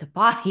work with the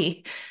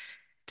body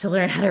to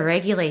learn how to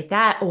regulate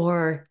that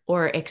or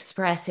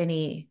express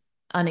any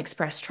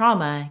unexpressed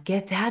trauma,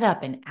 get that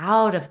up and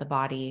out of the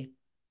body.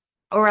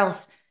 Or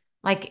else,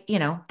 like,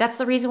 that's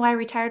the reason why I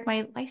retired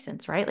my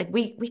license, right? Like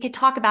we could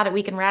talk about it,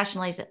 we can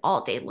rationalize it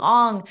all day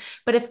long.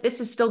 But if this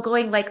is still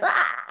going like,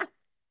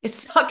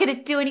 it's not going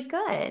to do any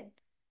good.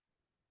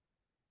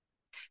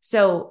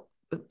 So,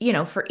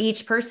 for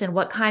each person,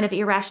 what kind of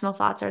irrational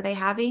thoughts are they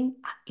having?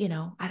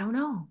 I don't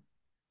know.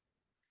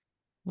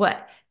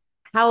 What,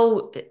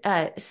 how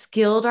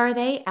skilled are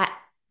they at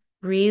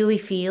really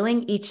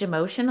feeling each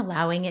emotion,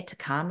 allowing it to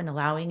come and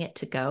allowing it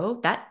to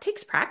go? That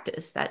takes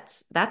practice.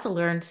 That's a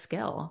learned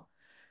skill.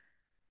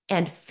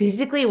 And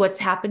physically, what's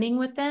happening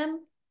with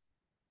them,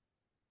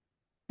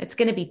 it's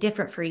going to be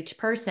different for each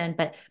person,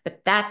 but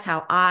that's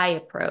how I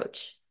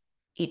approach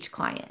each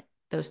client.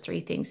 Those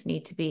three things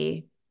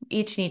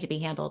each need to be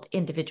handled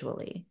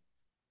individually,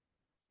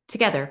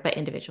 together, but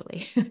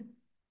individually.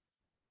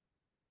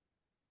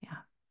 Yeah.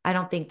 I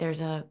don't think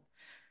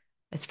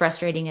as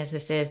frustrating as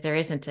this is, there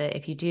isn't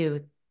if you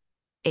do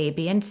A,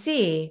 B, and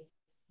C,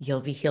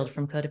 you'll be healed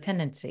from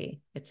codependency.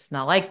 It's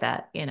not like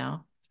that, It's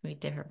going to be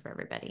different for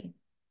everybody.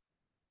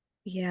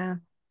 Yeah.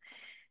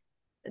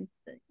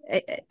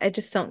 I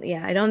just don't,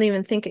 yeah, I don't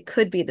even think it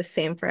could be the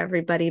same for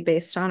everybody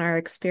based on our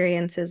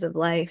experiences of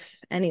life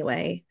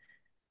anyway.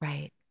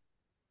 Right.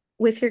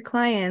 With your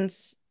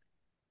clients,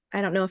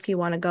 I don't know if you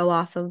want to go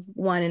off of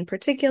one in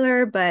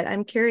particular, but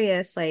I'm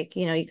curious, like,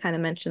 you kind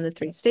of mentioned the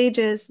three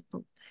stages,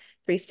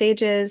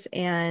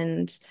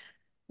 and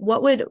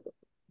what would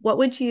what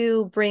would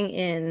you bring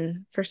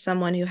in for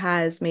someone who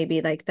has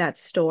maybe like that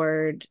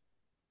stored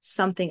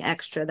something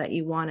extra that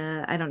you want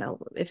to, I don't know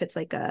if it's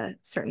like a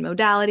certain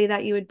modality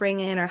that you would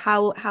bring in, or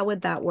how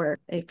would that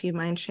work, if you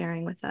mind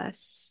sharing with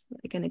us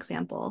like an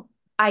example?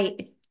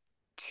 I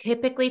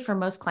typically, for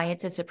most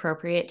clients, it's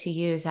appropriate to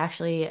use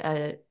actually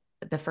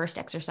the first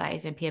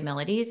exercise in Pia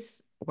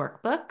Melody's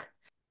workbook,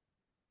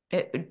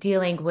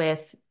 dealing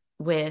with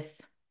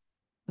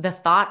the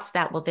thoughts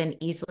that will then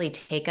easily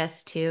take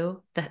us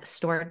to the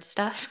stored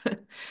stuff.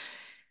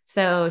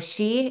 So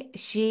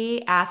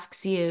she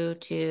asks you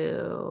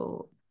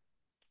to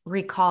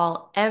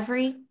recall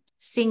every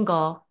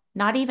single,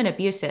 not even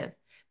abusive,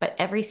 but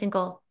every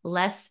single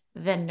less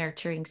than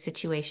nurturing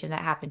situation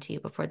that happened to you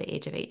before the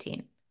age of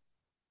 18.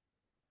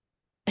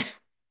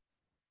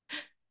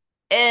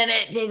 And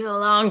it takes a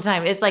long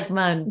time. It's like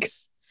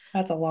months.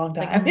 That's a long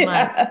Like time.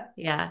 months. Yeah.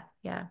 Yeah,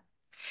 yeah.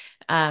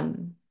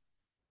 Um,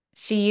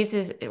 she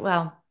uses,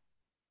 well,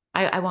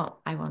 I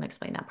won't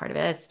explain that part of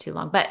it. It's too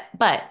long.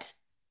 But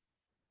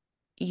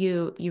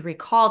you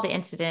recall the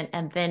incident,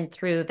 and then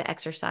through the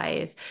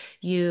exercise,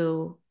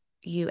 you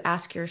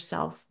ask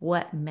yourself,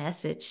 what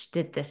message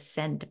did this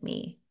send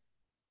me?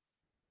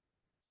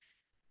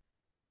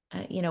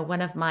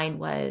 One of mine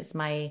was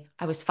I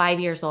was 5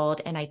 years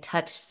old and I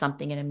touched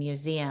something in a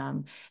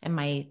museum, and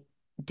my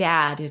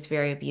dad, who's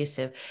very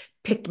abusive,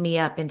 picked me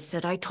up and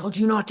said, I told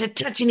you not to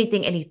touch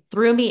anything. And he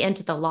threw me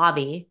into the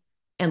lobby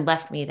and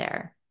left me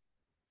there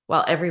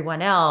while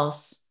everyone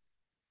else,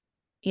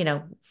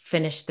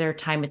 finished their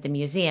time at the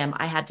museum.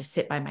 I had to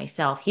sit by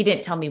myself. He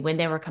didn't tell me when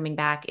they were coming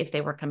back, if they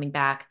were coming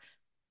back.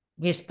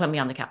 He just put me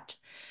on the couch.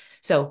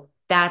 So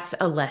that's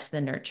a less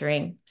than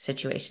nurturing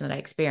situation that I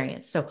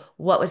experienced. So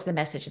what was the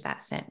message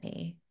that sent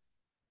me?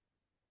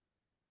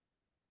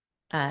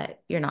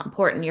 You're not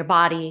important. Your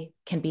body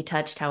can be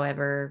touched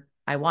however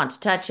I want to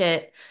touch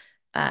it.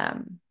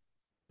 Um,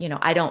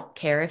 I don't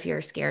care if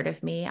you're scared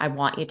of me. I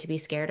want you to be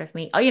scared of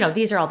me. Oh,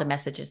 these are all the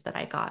messages that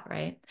I got,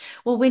 right?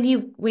 Well, when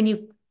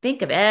you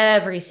think of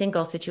every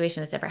single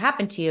situation that's ever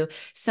happened to you,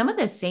 some of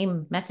the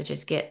same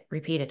messages get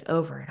repeated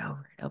over and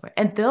over and over.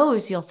 And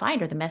those you'll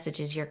find are the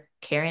messages you're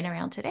carrying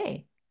around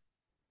today.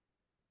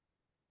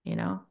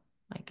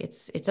 Like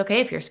it's okay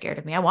if you're scared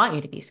of me. I want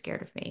you to be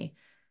scared of me.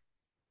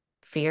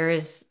 Fear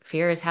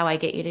is how I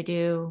get you to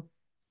do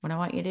what I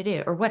want you to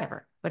do, or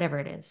whatever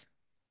it is.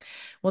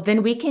 Well,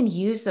 then we can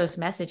use those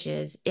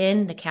messages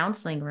in the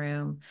counseling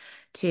room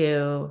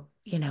to,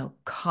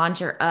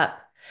 conjure up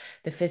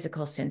the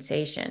physical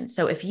sensation.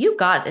 So if you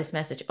got this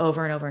message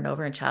over and over and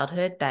over in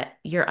childhood that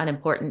you're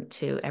unimportant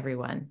to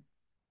everyone,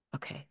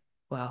 okay,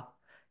 well,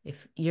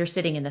 if you're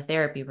sitting in the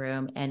therapy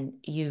room and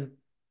you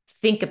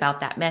think about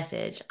that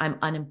message, I'm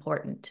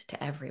unimportant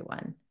to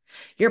everyone,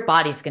 your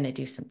body's going to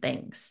do some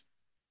things.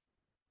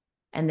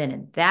 And then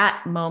in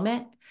that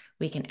moment,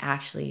 we can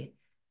actually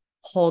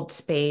hold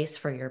space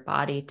for your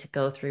body to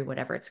go through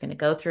whatever it's going to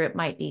go through. It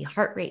might be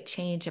heart rate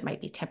change. It might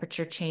be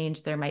temperature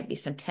change. There might be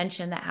some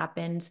tension that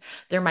happens.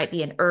 There might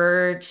be an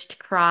urge to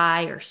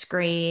cry or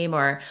scream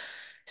or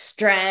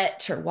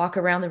stretch or walk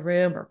around the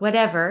room or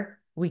whatever.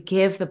 We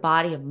give the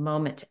body a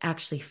moment to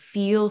actually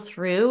feel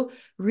through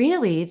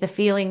really the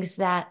feelings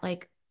that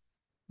like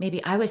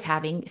maybe I was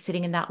having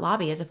sitting in that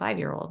lobby as a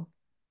 5-year-old,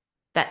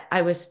 that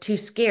I was too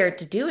scared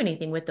to do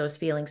anything with those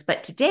feelings.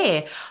 But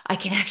today I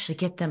can actually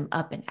get them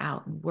up and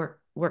out and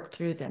work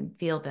through them,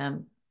 feel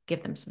them,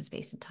 give them some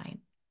space and time.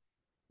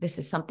 This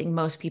is something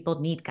most people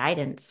need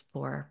guidance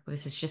for.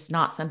 This is just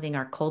not something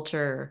our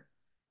culture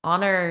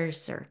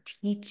honors or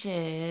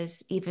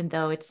teaches, even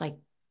though it's like,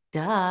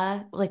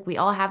 duh, like we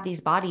all have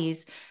these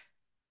bodies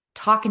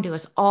talking to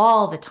us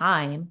all the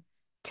time,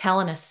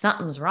 telling us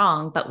something's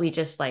wrong, but we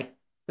just like,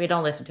 we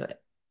don't listen to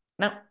it.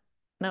 No,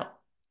 no, I'm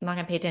not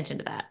going to pay attention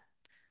to that.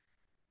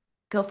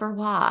 Go for a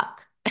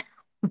walk.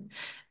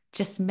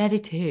 Just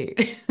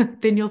meditate.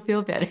 Then you'll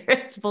feel better.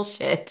 It's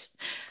bullshit.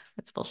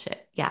 That's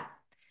bullshit. Yeah.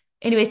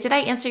 Anyways, did I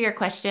answer your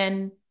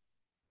question?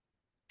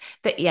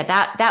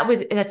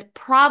 That's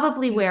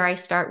probably where Yeah. I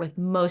start with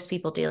most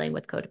people dealing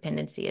with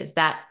codependency is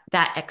that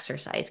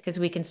exercise, because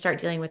we can start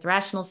dealing with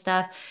rational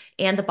stuff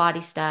and the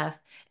body stuff,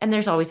 and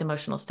there's always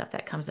emotional stuff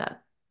that comes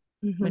up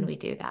when Mhm. we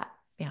do that.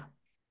 Yeah.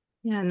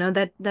 Yeah, no,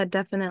 that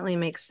definitely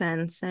makes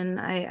sense. And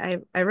I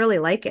really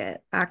like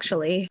it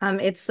actually.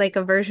 It's like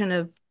a version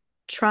of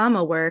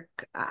trauma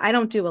work. I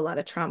don't do a lot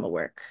of trauma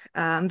work.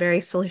 I'm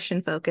very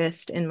solution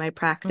focused in my Hmm.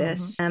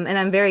 practice. And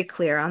I'm very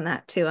clear on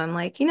that too. I'm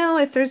like,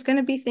 if there's going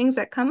to be things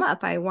that come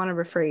up, I want to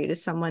refer you to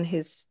someone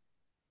who's,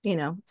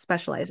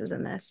 specializes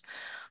in this.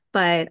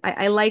 But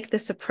I like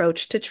this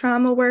approach to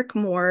trauma work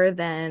more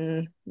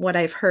than what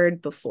I've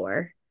heard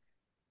before.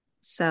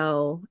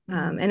 So,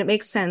 Mm. and it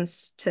makes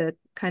sense to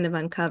kind of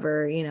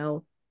uncover,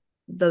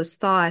 those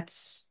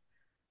thoughts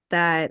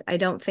that I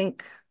don't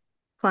think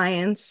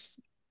clients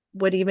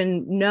would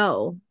even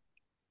know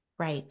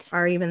Right.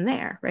 are even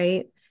there,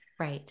 right?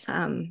 Right.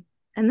 Um,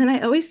 and then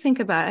I always think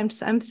about,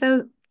 I'm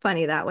so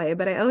funny that way,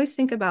 but I always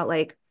think about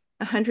like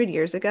 100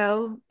 years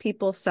ago,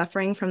 people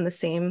suffering from the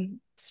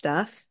same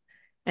stuff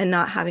and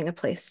not having a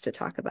place to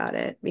talk about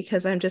it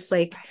because I'm just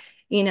like,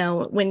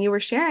 Right. when you were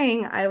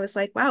sharing, I was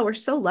like, wow, we're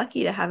so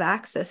lucky to have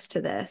access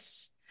to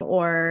this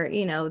or,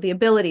 the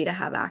ability to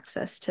have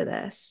access to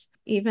this.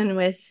 Even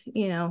with,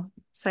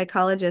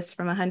 psychologists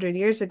from 100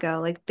 years ago,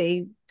 like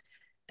they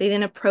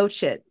didn't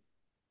approach it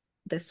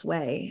this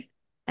way.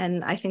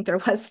 And I think there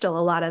was still a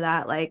lot of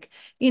that, like,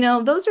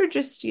 those are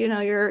just,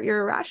 your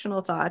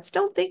irrational thoughts.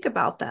 Don't think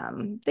about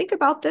them. Think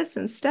about this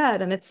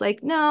instead. And it's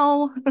like,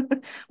 no,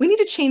 we need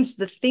to change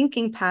the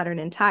thinking pattern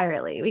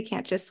entirely. We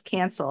can't just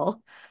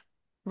cancel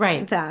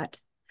Right. that.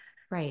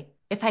 Right.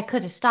 If I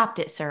could have stopped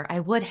it, sir, I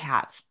would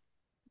have.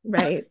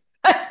 Right.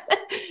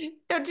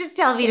 Don't just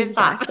tell me to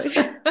stop.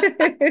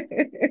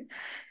 Exactly.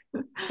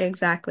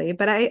 Exactly.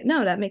 But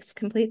no, that makes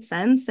complete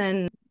sense.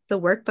 And the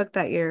workbook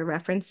that you're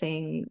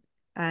referencing,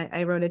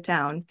 I wrote it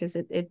down because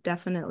it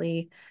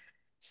definitely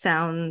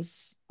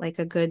sounds like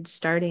a good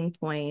starting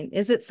point.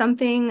 Is it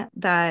something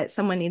that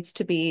someone needs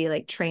to be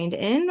like trained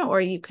in,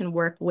 or you can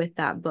work with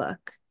that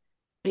book?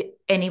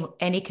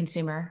 Any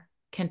consumer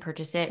can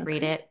purchase it,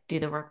 read Okay. it, do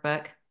the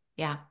workbook.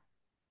 Yeah.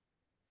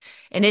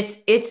 And it's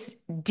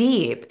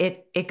deep.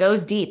 It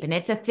goes deep and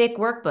it's a thick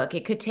workbook.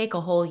 It could take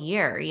a whole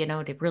year,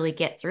 to really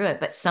get through it.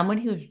 But someone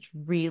who's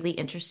really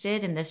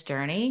interested in this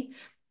journey,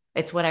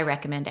 it's what I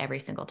recommend every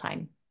single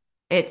time.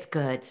 It's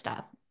good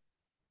stuff.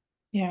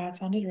 Yeah, it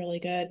sounded really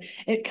good.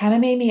 It kind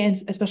of made me,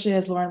 especially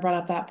as Lauren brought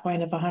up that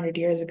point of 100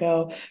 years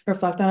ago,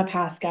 reflect on a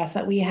past guest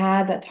that we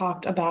had that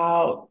talked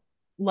about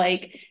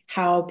like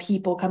how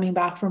people coming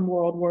back from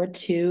World War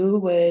II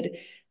would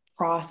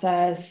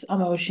process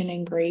emotion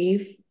and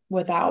grief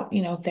without,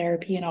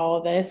 therapy and all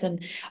of this.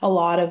 And a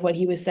lot of what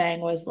he was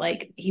saying was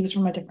like he was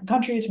from a different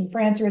country, he was from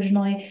France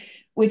originally,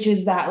 which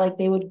is that like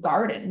they would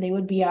garden, they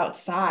would be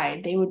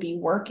outside, they would be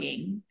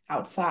working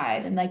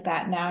outside, and like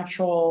that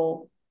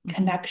natural Mhm.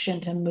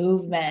 connection to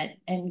movement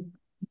and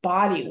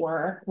body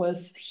work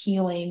was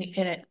healing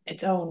in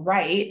its own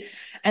right.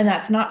 And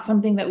that's not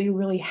something that we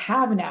really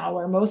have now,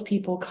 where most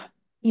people,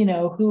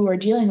 who are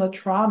dealing with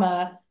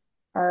trauma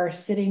are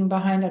sitting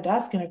behind a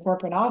desk in a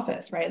corporate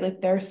office, right?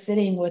 Like they're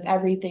sitting with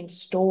everything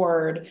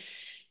stored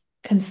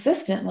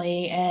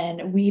consistently,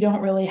 and we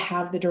don't really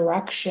have the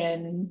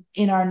direction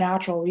in our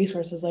natural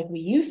resources like we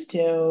used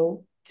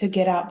to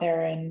get out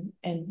there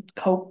and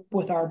cope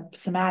with our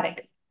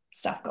somatic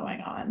stuff going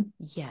on.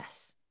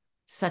 Yes.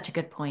 Such a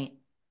good point.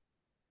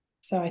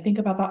 So I think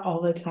about that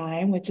all the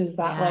time, which is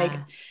that like,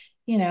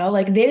 Yeah.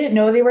 like they didn't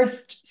know they were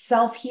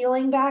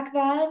self-healing back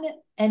then.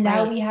 And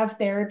now Right. we have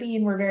therapy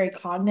and we're very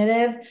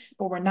cognitive,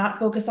 but we're not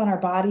focused on our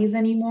bodies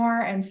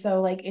anymore. And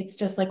so like it's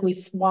just like we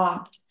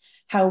swapped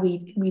how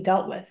we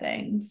dealt with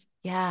things.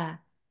 Yeah.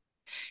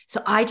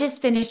 So I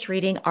just finished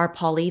reading Our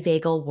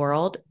Polyvagal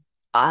World.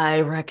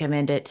 I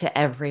recommend it to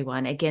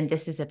everyone. Again,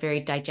 this is a very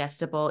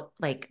digestible,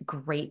 like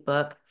great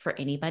book for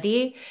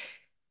anybody.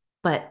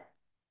 But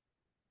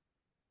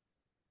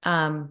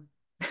um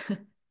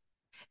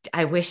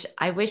I wish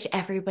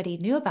everybody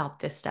knew about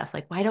this stuff.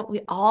 Like, why don't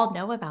we all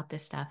know about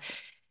this stuff?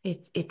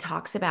 It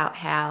talks about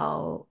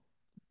how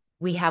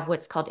we have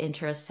what's called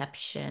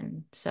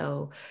interoception.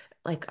 So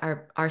like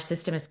our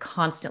system is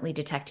constantly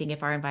detecting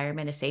if our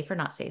environment is safe or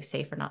not safe,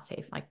 safe or not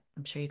safe. Like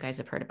I'm sure you guys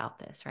have heard about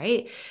this,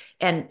 right?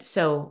 And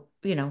so,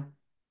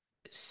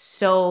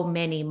 so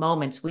many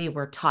moments we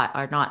were taught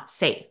are not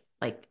safe,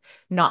 like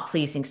not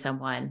pleasing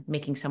someone,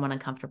 making someone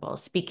uncomfortable,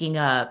 speaking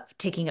up,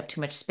 taking up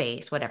too much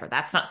space, whatever.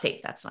 That's not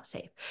safe. That's not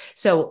safe.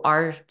 So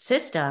our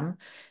system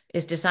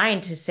is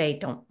designed to say,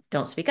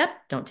 don't speak up,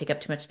 don't take up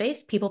too much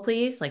space, people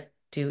please, like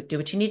do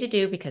what you need to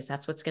do because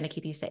that's what's going to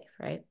keep you safe,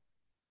 right?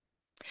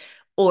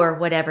 Or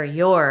whatever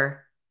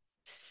your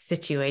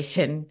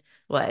situation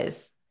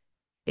was.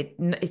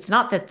 It's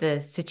not that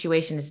the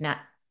situation is not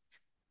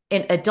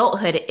in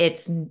adulthood,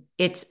 it's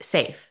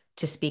safe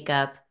to speak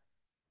up,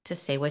 to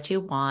say what you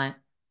want,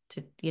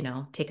 to,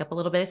 take up a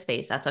little bit of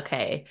space. That's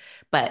okay.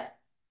 But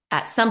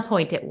at some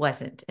point it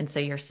wasn't. And so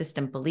your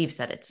system believes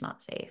that it's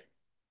not safe.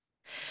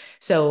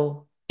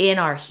 So in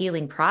our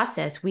healing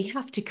process, we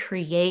have to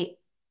create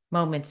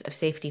moments of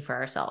safety for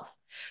ourselves.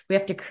 We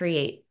have to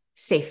create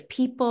safe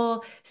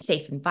people,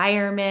 safe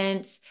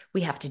environments.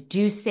 We have to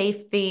do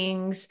safe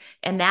things.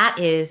 And that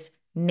is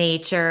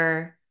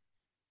nature,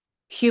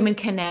 human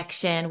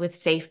connection with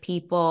safe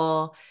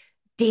people,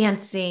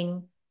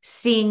 dancing,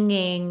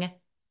 singing,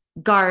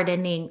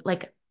 gardening,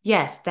 like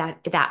yes,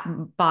 that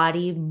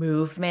body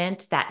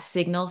movement that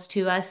signals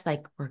to us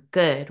like we're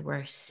good,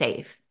 we're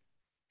safe.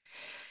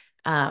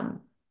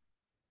 Um,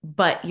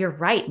 but you're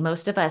right,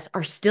 most of us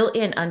are still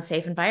in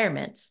unsafe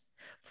environments.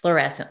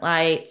 Fluorescent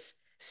lights,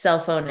 cell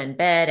phone in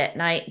bed at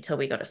night until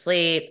we go to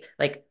sleep.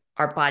 Like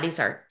our bodies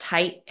are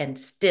tight and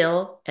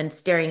still and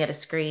staring at a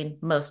screen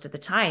most of the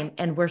time,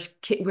 and we're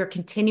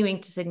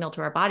continuing to signal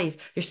to our bodies,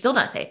 you're still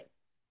not safe.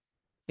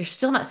 You're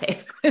still not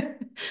safe.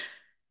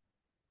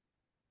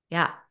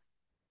 Yeah.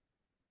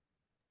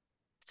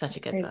 Such a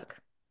good Crazy, book.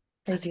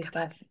 Such a crazy good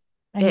book. stuff.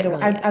 It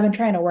really I've is. been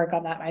trying to work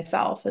on that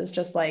myself. Is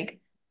just like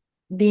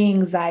the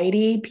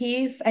anxiety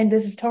piece. And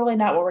this is totally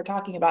not what we're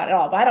talking about at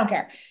all, but I don't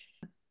care.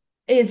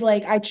 Is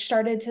like I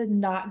started to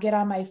not get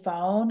on my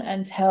phone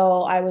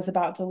until I was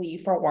about to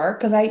leave for work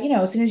because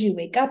as soon as you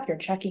wake up, you're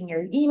checking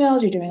your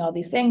emails, you're doing all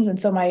these things.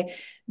 And so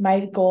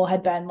my goal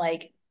had been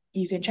like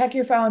you can check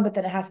your phone, but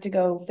then it has to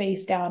go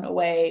face down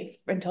away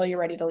until you're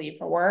ready to leave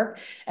for work.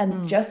 And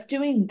Mm, just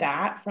doing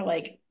that for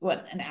like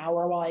what an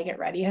hour while I get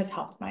ready has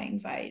helped my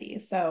anxiety.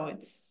 So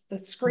it's the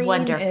screen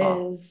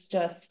wonderful. is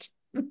just,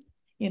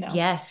 you know.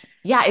 Yes.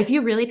 Yeah. If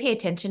you really pay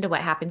attention to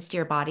what happens to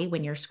your body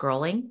when you're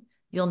scrolling,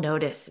 you'll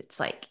notice it's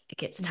like it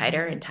gets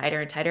tighter and Mhm. tighter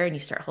and tighter, and you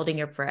start holding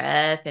your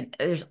breath. And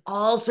there's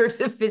all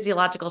sorts of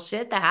physiological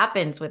shit that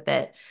happens with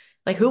it.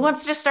 Like, who Mhm.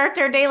 wants to start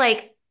their day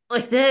like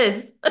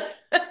this?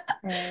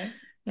 Right.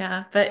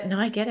 Yeah. But no,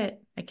 I get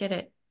it. I get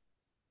it.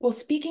 Well,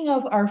 speaking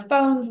of our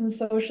phones and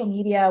social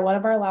media, one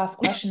of our last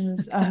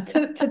questions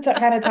to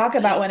kind of talk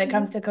about when it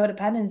comes to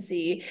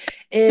codependency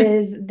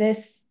is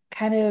this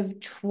kind of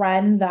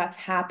trend that's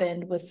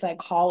happened with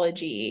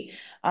psychology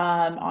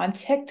on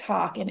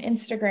TikTok and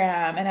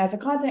Instagram. And as a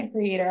content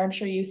creator, I'm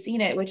sure you've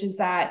seen it, which is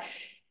that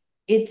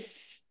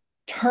it's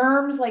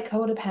terms like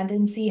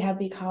codependency have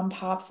become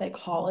pop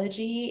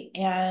psychology,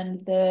 and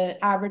the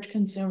average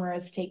consumer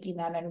is taking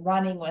them and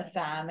running with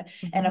them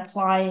and Mhm.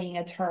 applying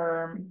a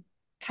term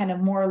kind of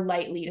more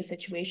lightly to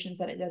situations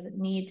that it doesn't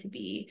need to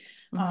be.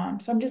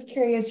 Mhm. So I'm just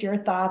curious your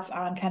thoughts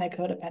on kind of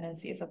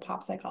codependency as a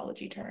pop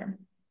psychology term.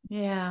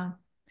 Yeah.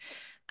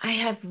 I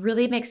have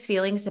really mixed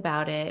feelings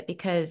about it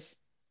because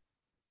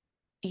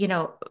you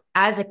know,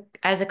 as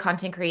a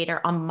content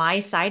creator on my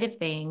side of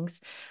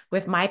things,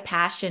 with my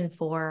passion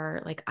for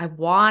like I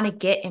want to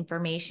get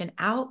information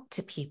out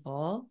to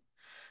people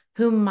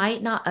who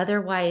might not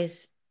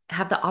otherwise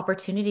have the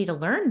opportunity to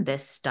learn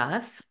this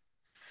stuff.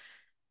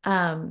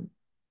 Um,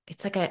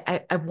 it's like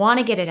I want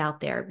to get it out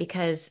there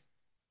because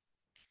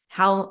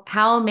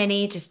how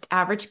many just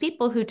average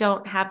people who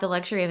don't have the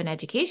luxury of an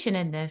education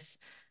in this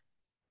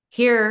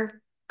hear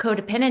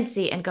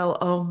codependency and go,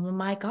 oh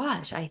my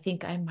gosh, I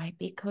think I might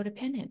be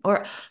codependent.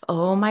 Or,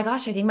 oh my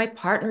gosh, I think my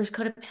partner's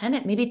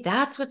codependent. Maybe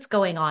that's what's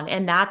going on.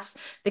 And that's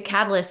the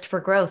catalyst for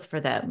growth for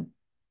them.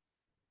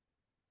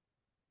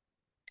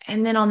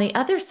 And then on the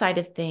other side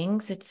of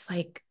things, it's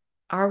like,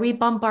 are we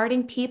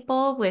bombarding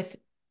people with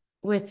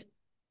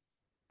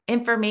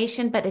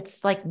information, but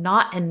it's like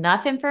not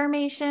enough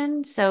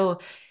information? So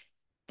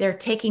they're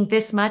taking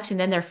this much and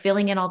then they're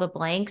filling in all the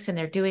blanks and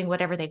they're doing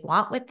whatever they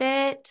want with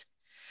it.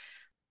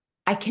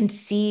 I can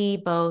see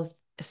both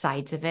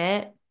sides of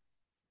it.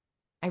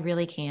 I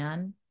really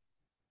can.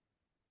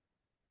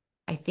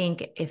 I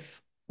think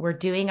if we're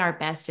doing our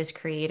best as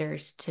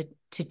creators to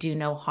do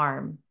no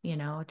harm,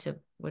 to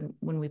when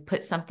we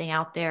put something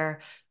out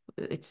there,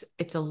 it's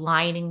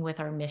aligning with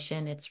our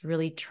mission. It's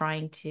really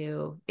trying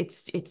to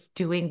it's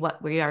doing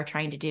what we are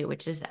trying to do,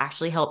 which is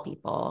actually help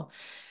people.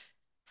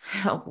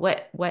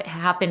 What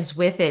happens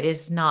with it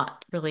is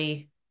not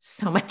really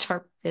so much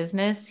our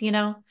business.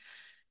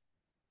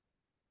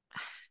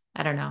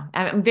 I don't know.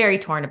 I'm very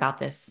torn about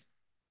this.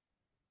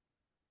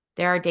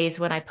 There are days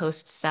when I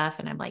post stuff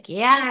and I'm like,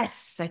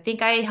 yes, I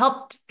think I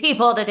helped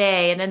people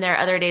today. And then there are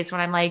other days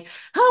when I'm like,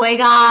 oh my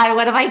God,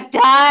 what have I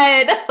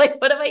done? Like,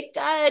 what have I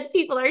done?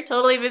 People are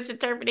totally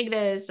misinterpreting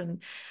this.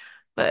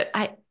 But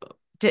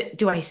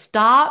do I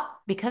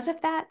stop because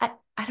of that?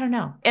 I don't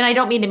know. And I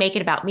don't mean to make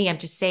it about me. I'm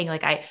just saying,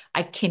 like,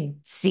 I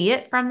can see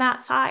it from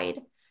that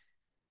side.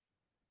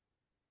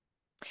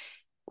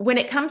 When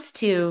it comes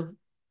to,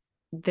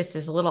 this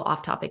is a little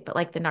off topic, but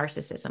like the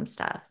narcissism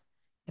stuff.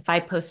 If I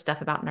post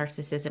stuff about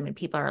narcissism and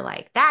people are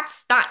like,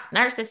 that's not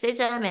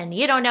narcissism and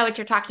you don't know what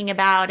you're talking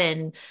about,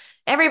 and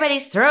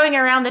everybody's throwing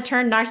around the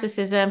term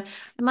narcissism,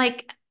 I'm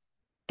like,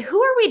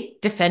 who are we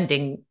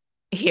defending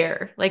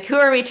here? Like, who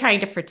are we trying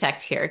to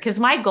protect here? Because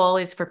my goal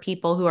is for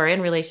people who are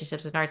in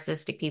relationships with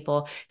narcissistic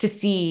people to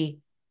see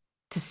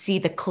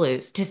the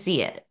clues, to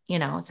see it,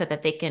 so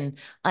that they can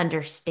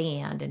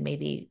understand and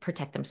maybe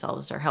protect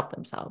themselves or help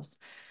themselves.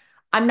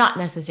 I'm not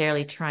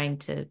necessarily trying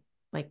to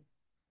like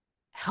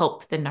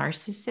help the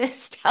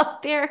narcissist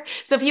out there.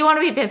 So if you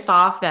want to be pissed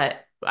off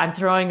that I'm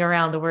throwing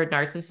around the word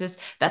narcissist,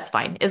 that's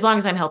fine. As long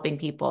as I'm helping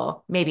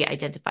people maybe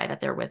identify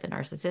that they're with a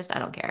narcissist, I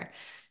don't care.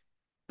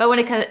 But when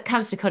it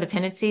comes to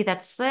codependency,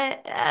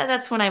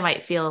 that's when I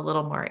might feel a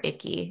little more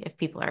icky if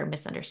people are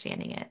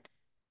misunderstanding it.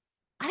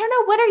 I don't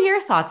know. What are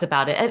your thoughts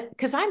about it?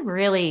 Because I'm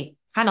really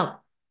kind of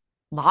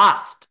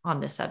lost on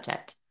this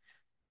subject.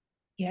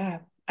 Yeah.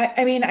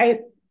 I mean,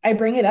 I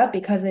bring it up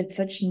because it's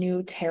such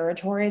new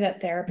territory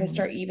that therapists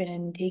Mhm. are even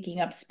in taking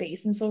up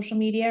space in social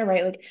media,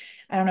 right? Like,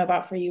 I don't know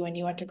about for you when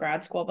you went to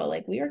grad school, but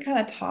like we were kind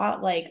of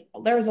taught like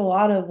there was a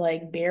lot of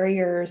like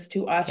barriers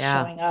to us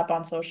Yeah. showing up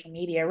on social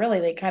media. Really,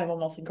 they kind of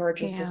almost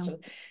encourage us just Yeah.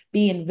 to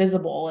be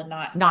invisible and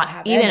not Not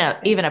have even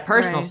anything. a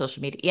personal Right.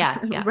 social media. Yeah,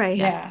 yeah, yeah. Right.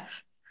 Yeah.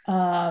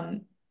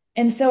 Um,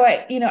 and so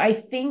I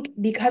think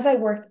because I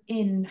work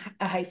in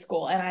a high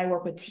school and I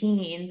work with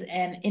teens,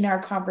 and in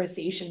our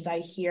conversations, I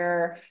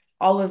hear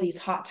all of these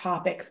hot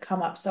topics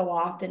come up so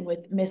often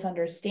with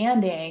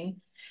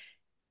misunderstanding.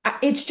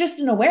 It's just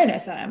an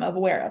awareness that I'm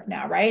aware of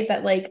now, right?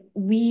 That like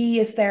we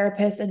as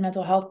therapists and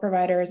mental health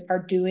providers are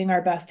doing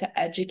our best to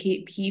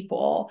educate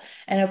people.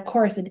 And of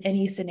course, in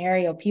any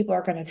scenario, people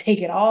are going to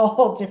take it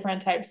all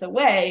different types of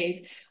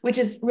ways, which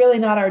is really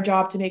not our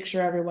job to make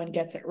sure everyone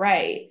gets it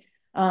right.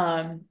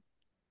 Um,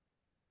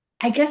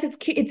 I guess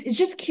it's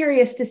just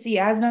curious to see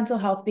as mental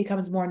health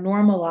becomes more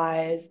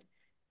normalized,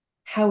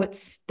 how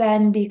it's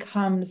then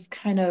becomes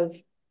kind of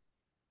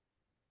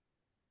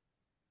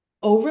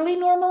overly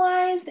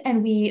normalized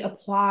and we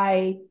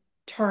apply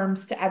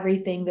terms to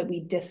everything that we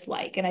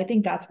dislike. And I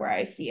think that's where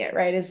I see it,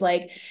 right? Is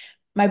like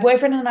my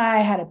boyfriend and I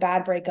had a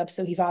bad breakup,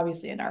 so he's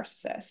obviously a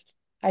narcissist.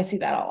 I see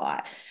that a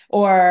lot.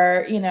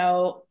 Or,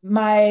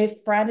 my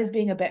friend is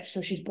being a bitch,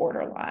 so she's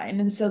borderline.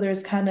 And so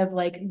there's kind of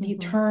like the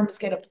Hmm. terms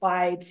get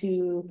applied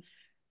to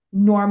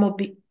normal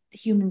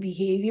human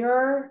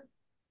behavior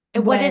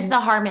What is when the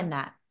harm in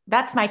that?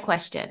 That's my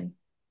question.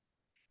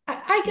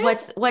 I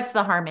guess What's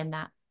the harm in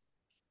that?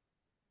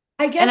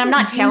 I And guess I'm it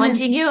not demon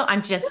challenging you.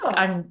 no.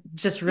 I'm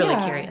just really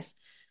Yeah. curious.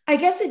 I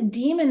guess it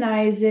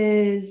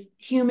demonizes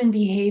human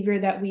behavior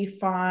that we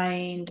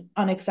find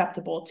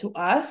unacceptable to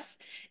us.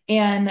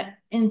 And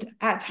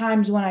at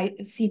times when I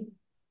see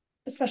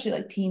especially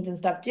like teens and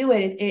stuff do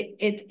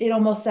it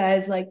almost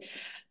says like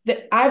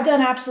that I've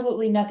done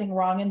absolutely nothing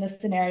wrong in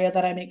this scenario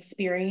that I'm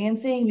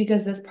experiencing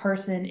because this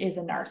person is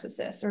a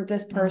narcissist or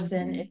this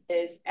person Hmm.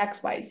 is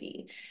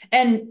XYZ.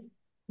 And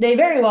they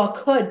very well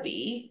could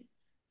be,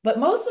 but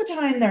most of the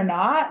time they're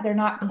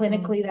not Hmm.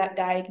 clinically that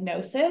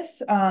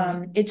diagnosis.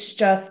 Right. It's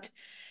just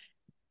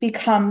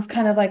becomes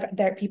kind of like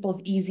their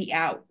people's easy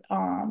out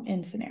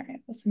in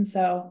scenarios. And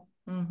so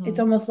it's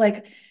Hmm. almost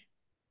like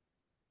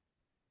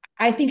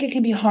I think it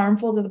can be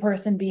harmful to the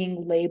person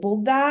being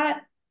labeled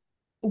that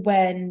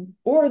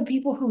or the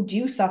people who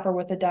do suffer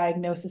with a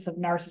diagnosis of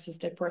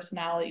narcissistic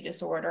personality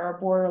disorder or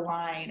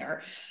borderline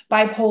or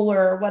bipolar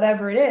or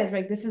whatever it is,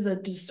 right? This is a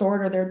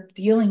disorder they're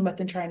dealing with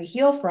and trying to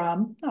heal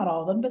from. Not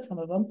all of them, but some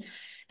of them.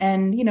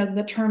 And,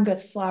 the term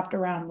gets slapped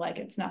around like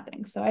it's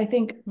nothing. So I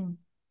think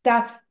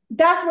that's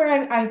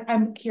where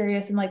I'm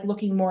curious and like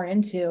looking more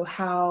into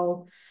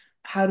how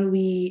do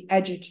we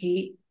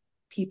educate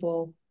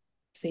people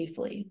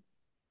safely,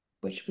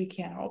 which we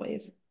can't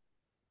always.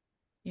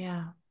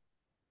 Yeah.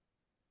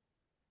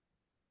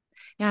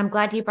 Yeah, I'm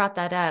glad you brought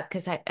that up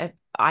because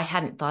I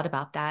hadn't thought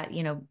about that,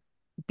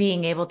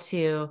 being able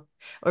to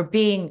or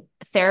being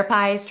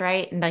therapized,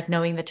 right? And like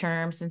knowing the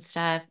terms and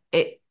stuff.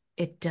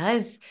 It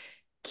does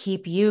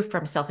keep you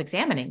from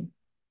self-examining.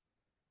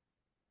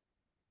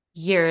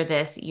 You're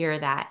this, you're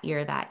that,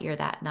 you're that, you're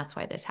that. And that's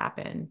why this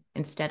happened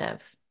instead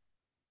of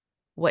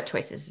what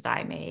choices did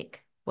I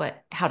make?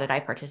 How did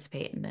I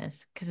participate in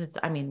this? Because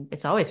I mean,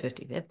 it's always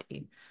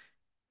 50-50.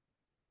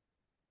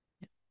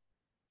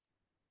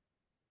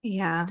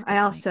 Yeah, It's a I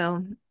good point.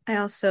 also I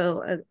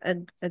also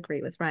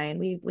agree with Ryan.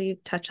 We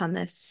touch on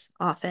this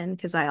often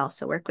because I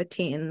also work with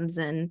teens,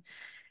 and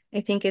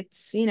I think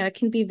it's, it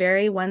can be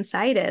very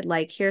one-sided.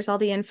 Like, here's all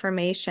the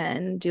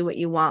information, do what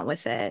you want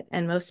with it.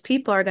 And most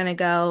people are going to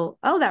go,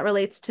 oh, that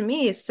relates to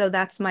me. So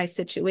that's my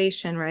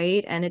situation,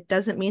 right? And it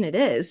doesn't mean it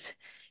is.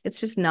 It's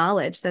just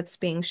knowledge that's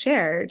being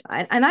shared.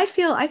 And I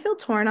feel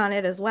torn on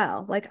it as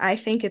well. Like, I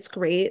think it's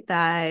great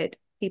that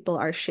people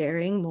are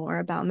sharing more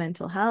about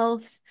mental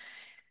health,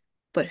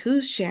 but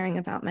who's sharing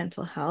about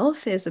mental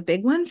health is a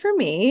big one for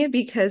me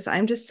because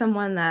I'm just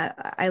someone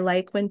that I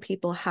like when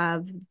people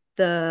have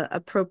the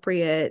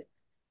appropriate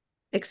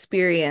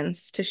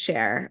experience to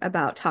share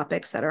about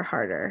topics that are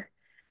harder.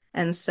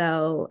 And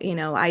so,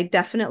 I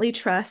definitely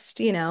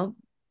trust,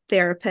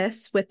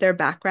 therapists with their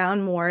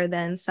background more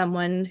than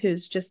someone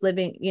who's just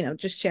living,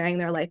 just sharing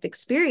their life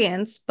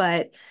experience,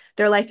 but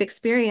their life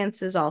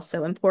experience is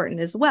also important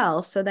as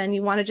well. So then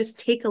you want to just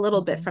take a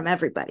little bit from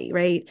everybody,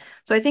 right?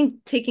 So I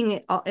think taking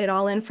it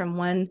all in from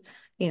one,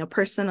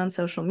 person on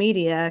social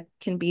media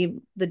can be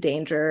the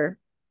danger,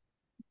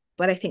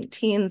 but I think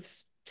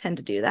teens tend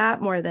to do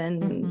that more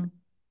than Mhm.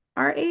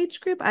 our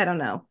age group. I don't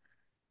know.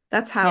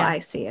 That's how Yeah. I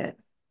see it.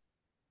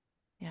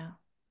 Yeah.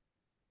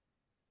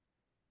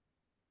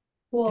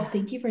 Well, Yeah.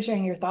 thank you for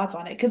sharing your thoughts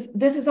on it because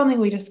this is something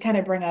we just kind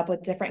of bring up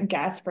with different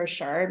guests for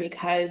sure,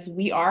 because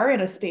we are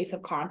in a space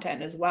of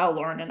content as well,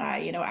 Lauren and I,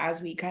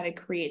 as we kind of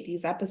create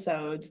these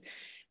episodes,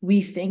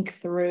 we think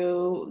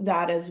through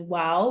that as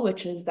well,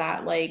 which is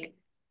that like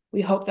we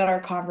hope that our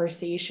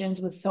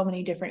conversations with so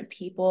many different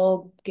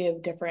people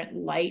give different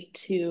light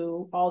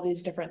to all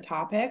these different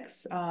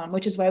topics,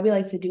 which is why we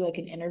like to do like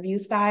an interview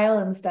style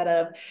instead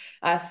of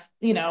us,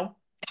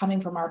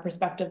 coming from our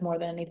perspective more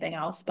than anything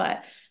else.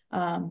 But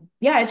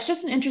yeah, it's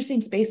just an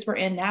interesting space we're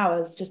in now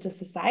as just a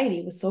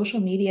society with social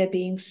media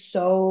being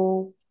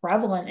so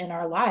prevalent in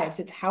our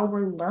lives. It's how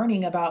we're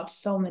learning about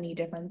so many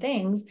different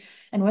things.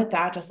 And with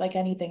that, just like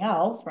anything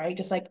else, right?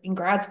 Just like in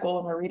grad school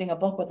when we're reading a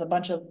book with a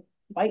bunch of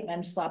white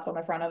men slapped on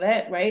the front of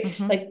it, right?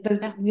 Hmm. Like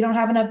Yeah. we don't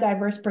have enough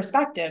diverse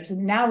perspectives.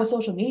 And now with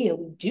social media,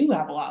 we do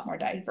have a lot more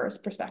diverse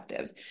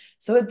perspectives.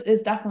 So it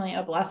is definitely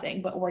a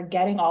blessing, but we're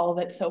getting all of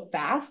it so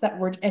fast that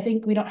I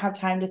think we don't have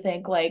time to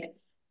think like,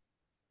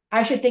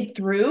 I should think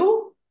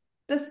through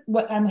this,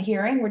 what I'm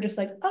hearing. We're just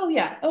like, oh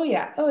yeah, oh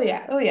yeah, oh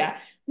yeah, oh yeah.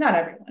 Not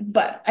everyone,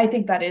 but I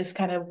think that is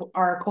kind of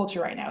our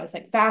culture right now. It's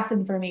like fast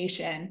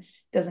information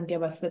doesn't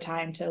give us the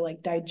time to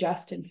like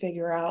digest and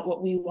figure out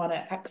what we want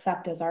to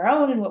accept as our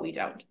own and what we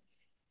don't.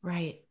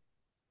 Right.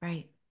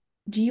 Right.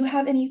 Do you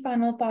have any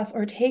final thoughts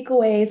or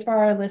takeaways for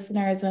our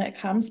listeners when it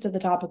comes to the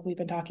topic we've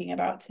been talking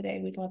about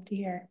today? We'd love to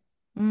hear.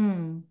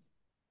 Mm.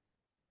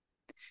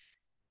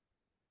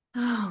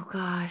 Oh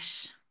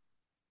gosh.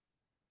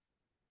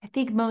 I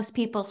think most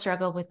people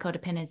struggle with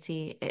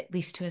codependency, at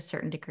least to a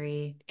certain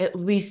degree, at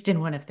least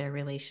in one of their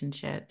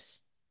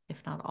relationships,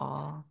 if not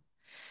all.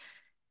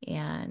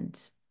 And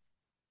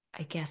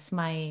I guess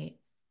my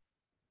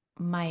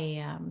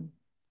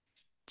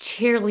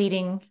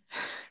cheerleading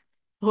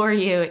for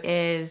you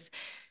is,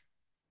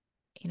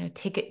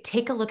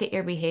 take a look at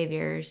your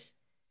behaviors,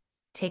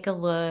 take a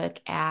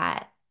look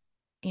at,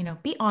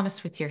 be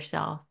honest with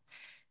yourself.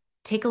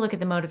 Take a look at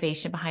the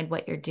motivation behind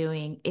what you're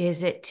doing.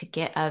 Is it to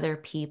get other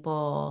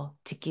people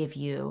to give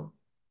you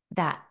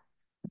that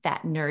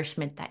that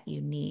nourishment that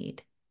you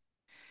need?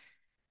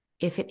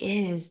 If it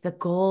is, the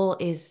goal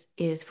is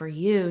for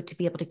you to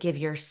be able to give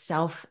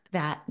yourself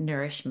that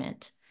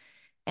nourishment.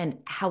 And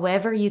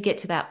however you get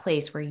to that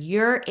place where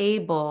you're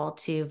able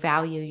to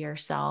value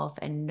yourself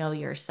and know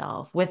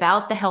yourself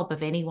without the help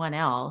of anyone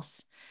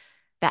else,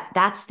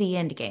 that's the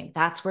end game.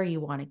 That's where you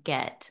want to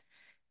get.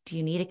 Do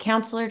you need a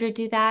counselor to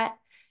do that?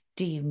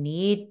 Do you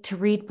need to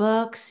read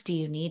books? Do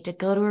you need to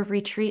go to a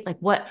retreat? Like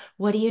what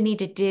do you need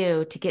to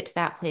do to get to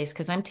that place?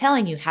 Because I'm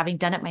telling you, having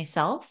done it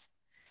myself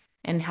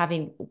and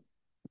having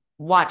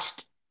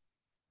watched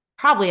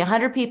probably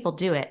 100 people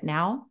do it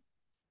now,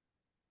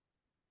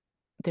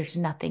 there's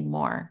nothing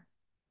more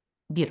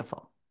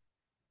beautiful.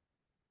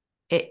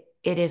 It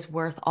is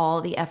worth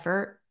all the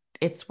effort.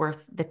 It's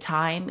worth the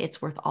time.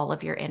 It's worth all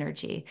of your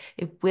energy.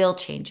 It will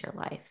change your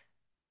life.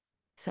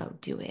 So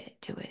do it,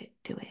 do it,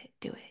 do it,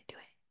 do it, do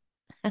it.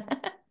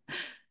 That's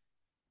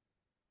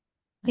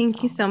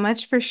Thank you all. so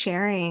much for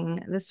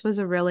sharing. This was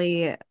a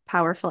really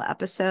powerful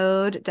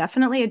episode.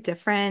 Definitely a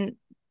different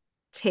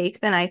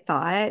take than I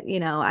thought.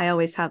 I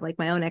always have like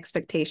my own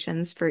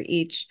expectations for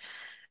each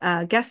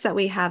guest that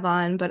we have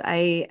on, but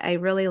I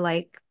really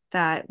like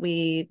that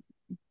we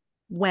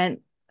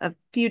went a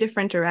few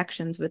different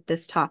directions with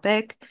this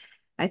topic.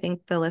 I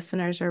think the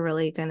listeners are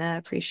really going to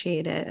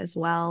appreciate it as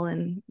well.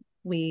 And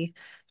we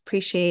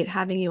appreciate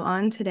having you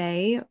on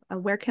today.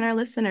 Where can our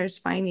listeners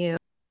find you?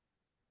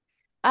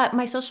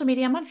 My social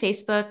media, I'm on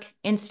Facebook,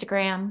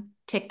 Instagram,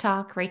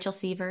 TikTok, Rachel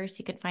Sievers.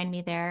 You can find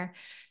me there.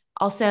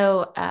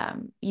 Also,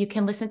 you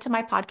can listen to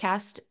my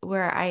podcast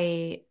where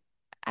I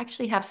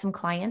actually have some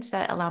clients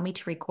that allow me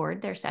to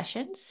record their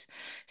sessions.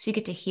 So you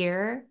get to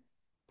hear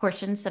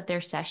portions of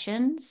their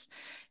sessions.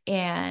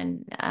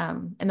 And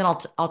then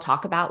I'll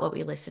talk about what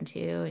we listen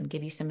to and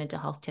give you some mental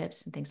health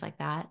tips and things like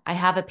that. I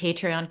have a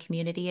Patreon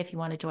community if you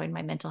want to join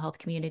my mental health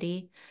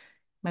community.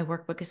 My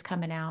workbook is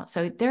coming out.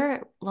 So there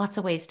are lots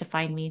of ways to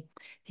find me.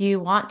 If you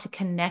want to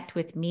connect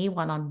with me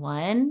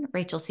one-on-one,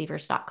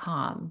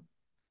 rachelsievers.com. You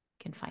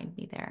can find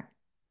me there.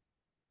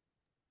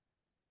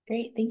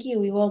 Great. Thank you.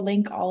 We will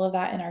link all of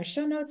that in our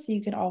show notes so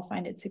you can all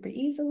find it super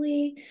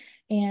easily.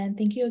 And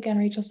thank you again,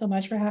 Rachel, so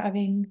much for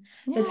having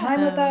the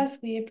time with us.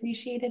 We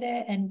appreciated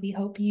it. And we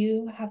hope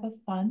you have a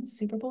fun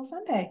Super Bowl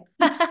Sunday.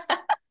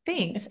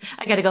 Thanks.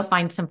 I got to go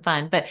find some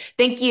fun, but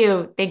thank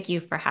you. Thank you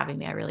for having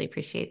me. I really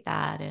appreciate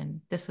that.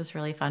 And this was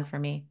really fun for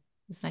me.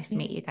 It's nice to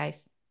meet you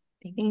guys.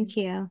 Thank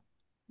you.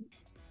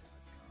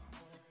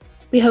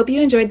 We hope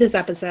you enjoyed this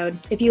episode.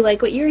 If you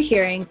like what you're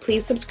hearing,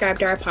 please subscribe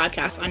to our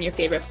podcast on your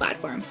favorite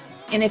platform.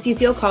 And if you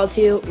feel called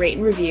to, rate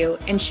and review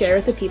and share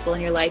with the people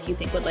in your life you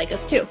think would like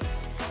us too.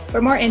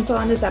 For more info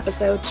on this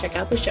episode, check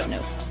out the show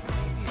notes.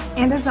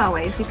 And as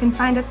always, you can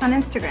find us on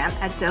Instagram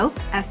at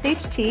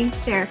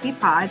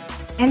dopeshtherapypod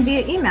and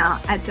via email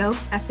at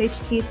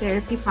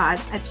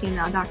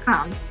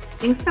dopeshtherapypod@gmail.com.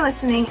 Thanks for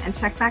listening and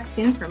check back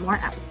soon for more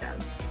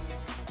episodes.